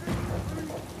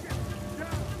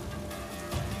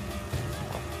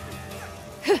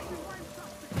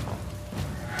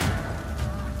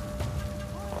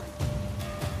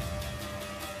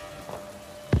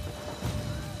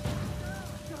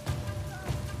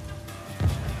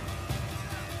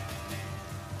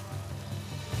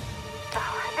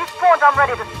 At this point, I'm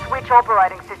ready to switch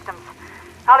operating systems.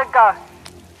 How'd it go?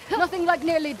 Nothing like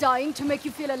nearly dying to make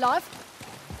you feel alive.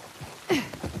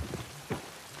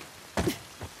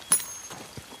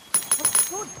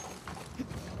 Good.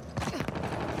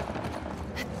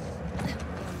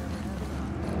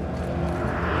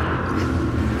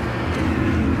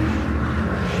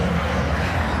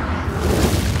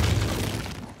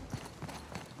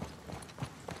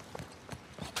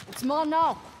 It's mine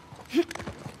now.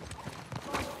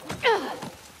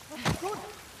 Good.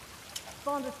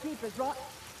 Finders keepers, right?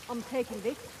 I'm taking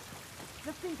this.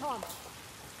 Just in time.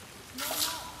 It's mine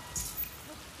now.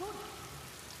 Good.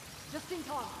 Just in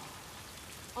time.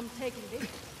 I'm taking this.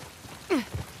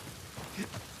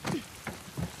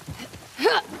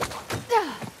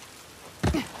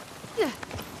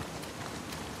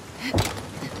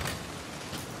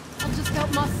 I'll just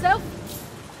help myself.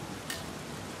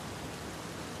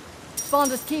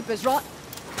 Finders keepers, right?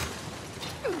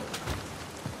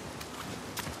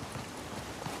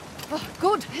 Oh,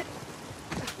 good.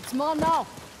 It's mine now.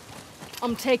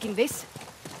 I'm taking this.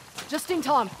 Just in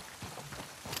time.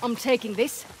 I'm taking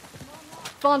this.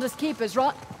 Finders keepers,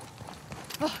 right?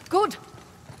 Oh, good.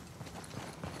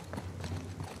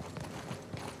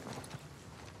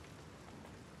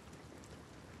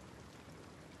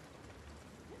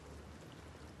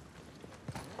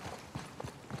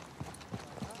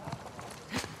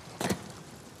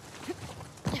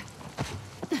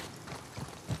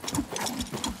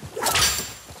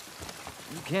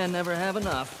 You can never have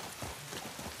enough.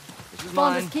 This is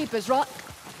Finders mine. keepers, right?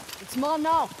 It's mine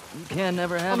now. You can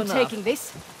never have I'm enough. taking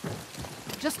this.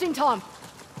 Just in time.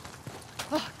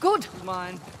 Oh, good. This is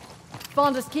mine.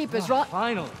 Finders keepers, Oh, right?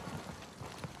 finally.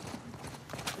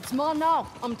 It's mine now.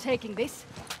 I'm taking this.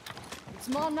 It's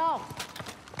mine now.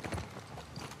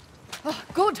 Oh,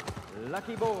 good.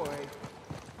 Lucky boy.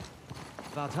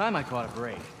 About time I caught a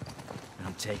break.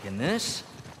 I'm taking this.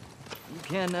 You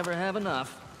can never have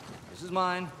enough. This is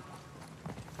mine.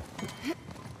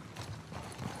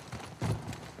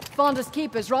 Finders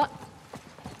keepers, right?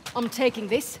 I'm taking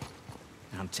this.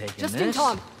 I'm taking Just this. in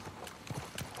time.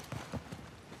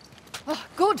 Oh,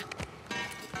 good.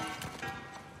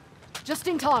 Just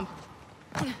in time.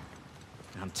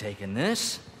 I'm taking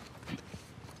this.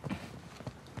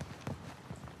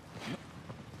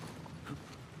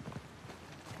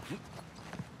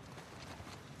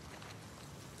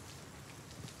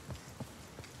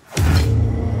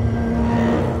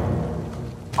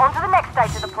 On to the next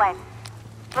stage of the plan.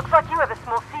 Looks like you have a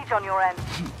small siege on your end.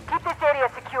 Keep this area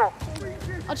secure.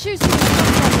 I'll choose you.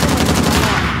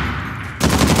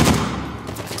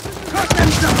 Cut them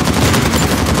down!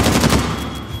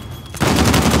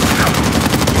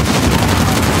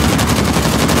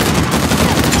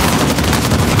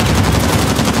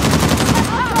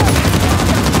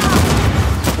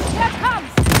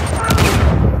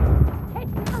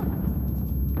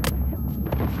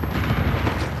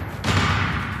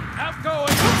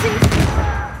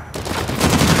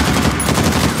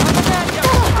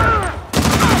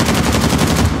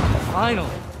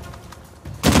 Finally.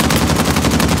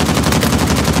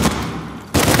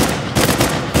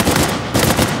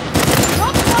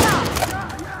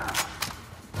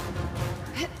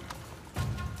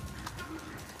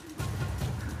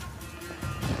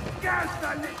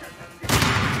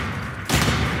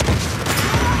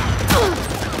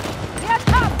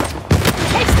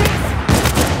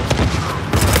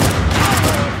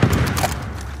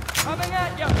 Coming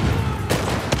at you!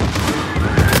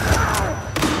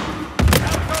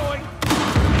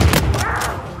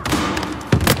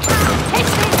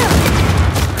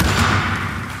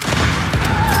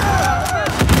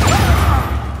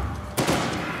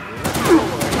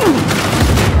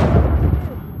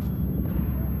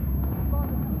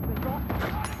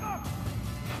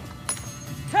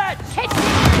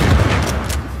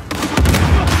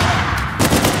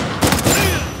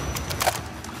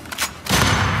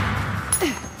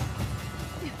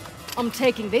 I'm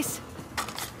taking this.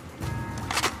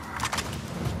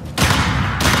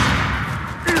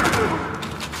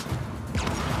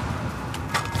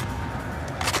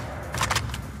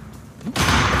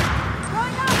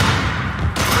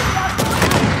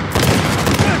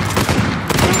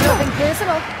 Nothing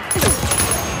personal.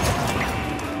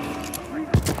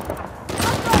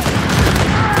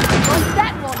 What's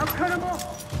that one? I'll cut him off!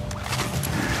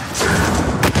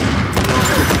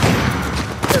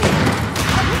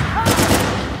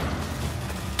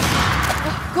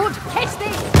 Good. Catch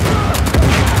this.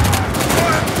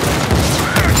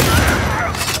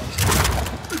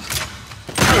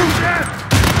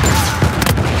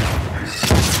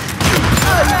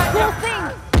 Cool thing.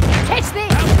 Catch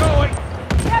this. I'm going!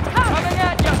 Here it comes. Coming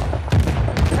at you!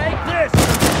 Take this!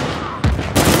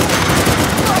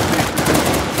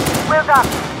 Well done.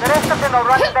 The rest of them are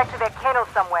running back to their kennel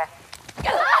somewhere.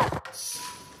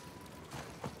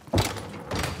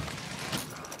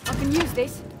 I can use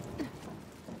this.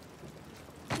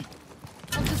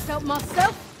 I'll just help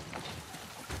myself.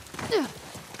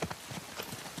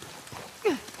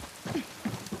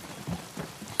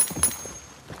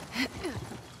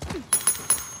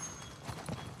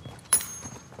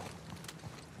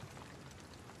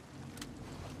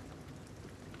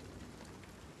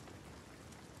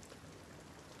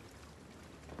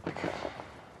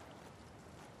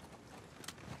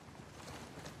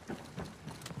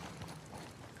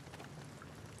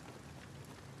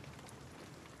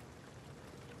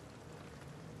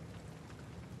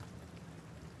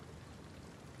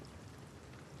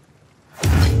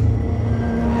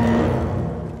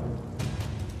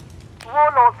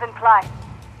 Warlords in play.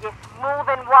 Yes, more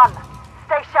than one.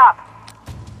 Stay sharp.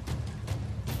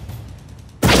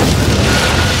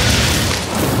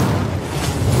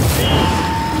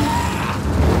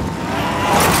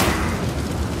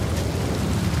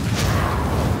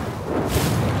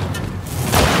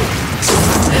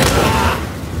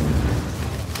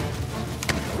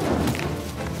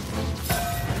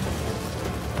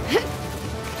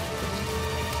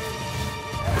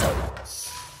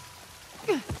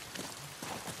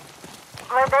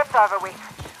 Glad that's over with.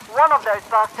 One of those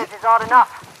bastards is hard enough.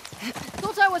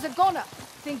 Thought I was a goner.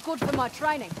 Think good for my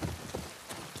training.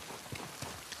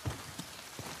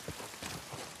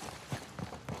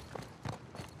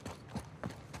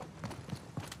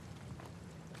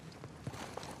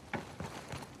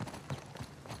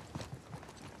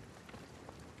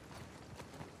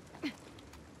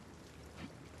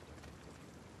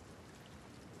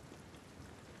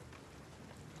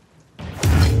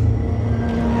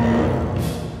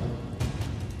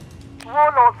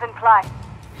 Warlords in play.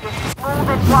 Yes, more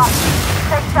than one.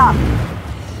 Stay sharp.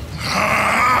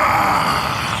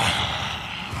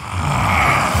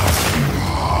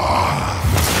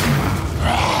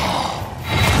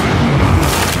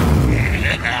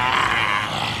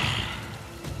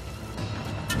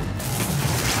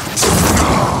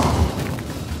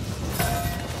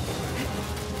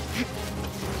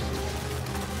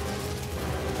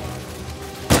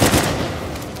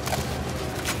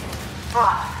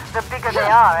 they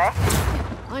are, eh?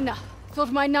 I know.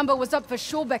 Thought my number was up for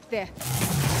sure back there.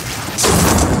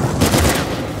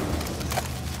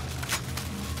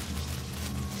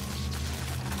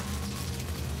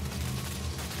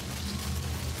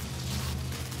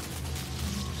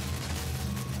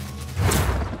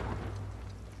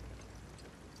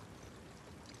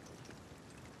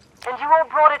 And you all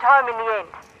brought it home in the end.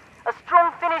 A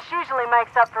strong finish usually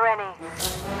makes up for any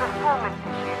performance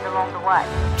issues along the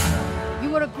way. You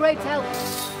were a great help.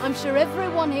 I'm sure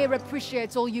everyone here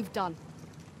appreciates all you've done.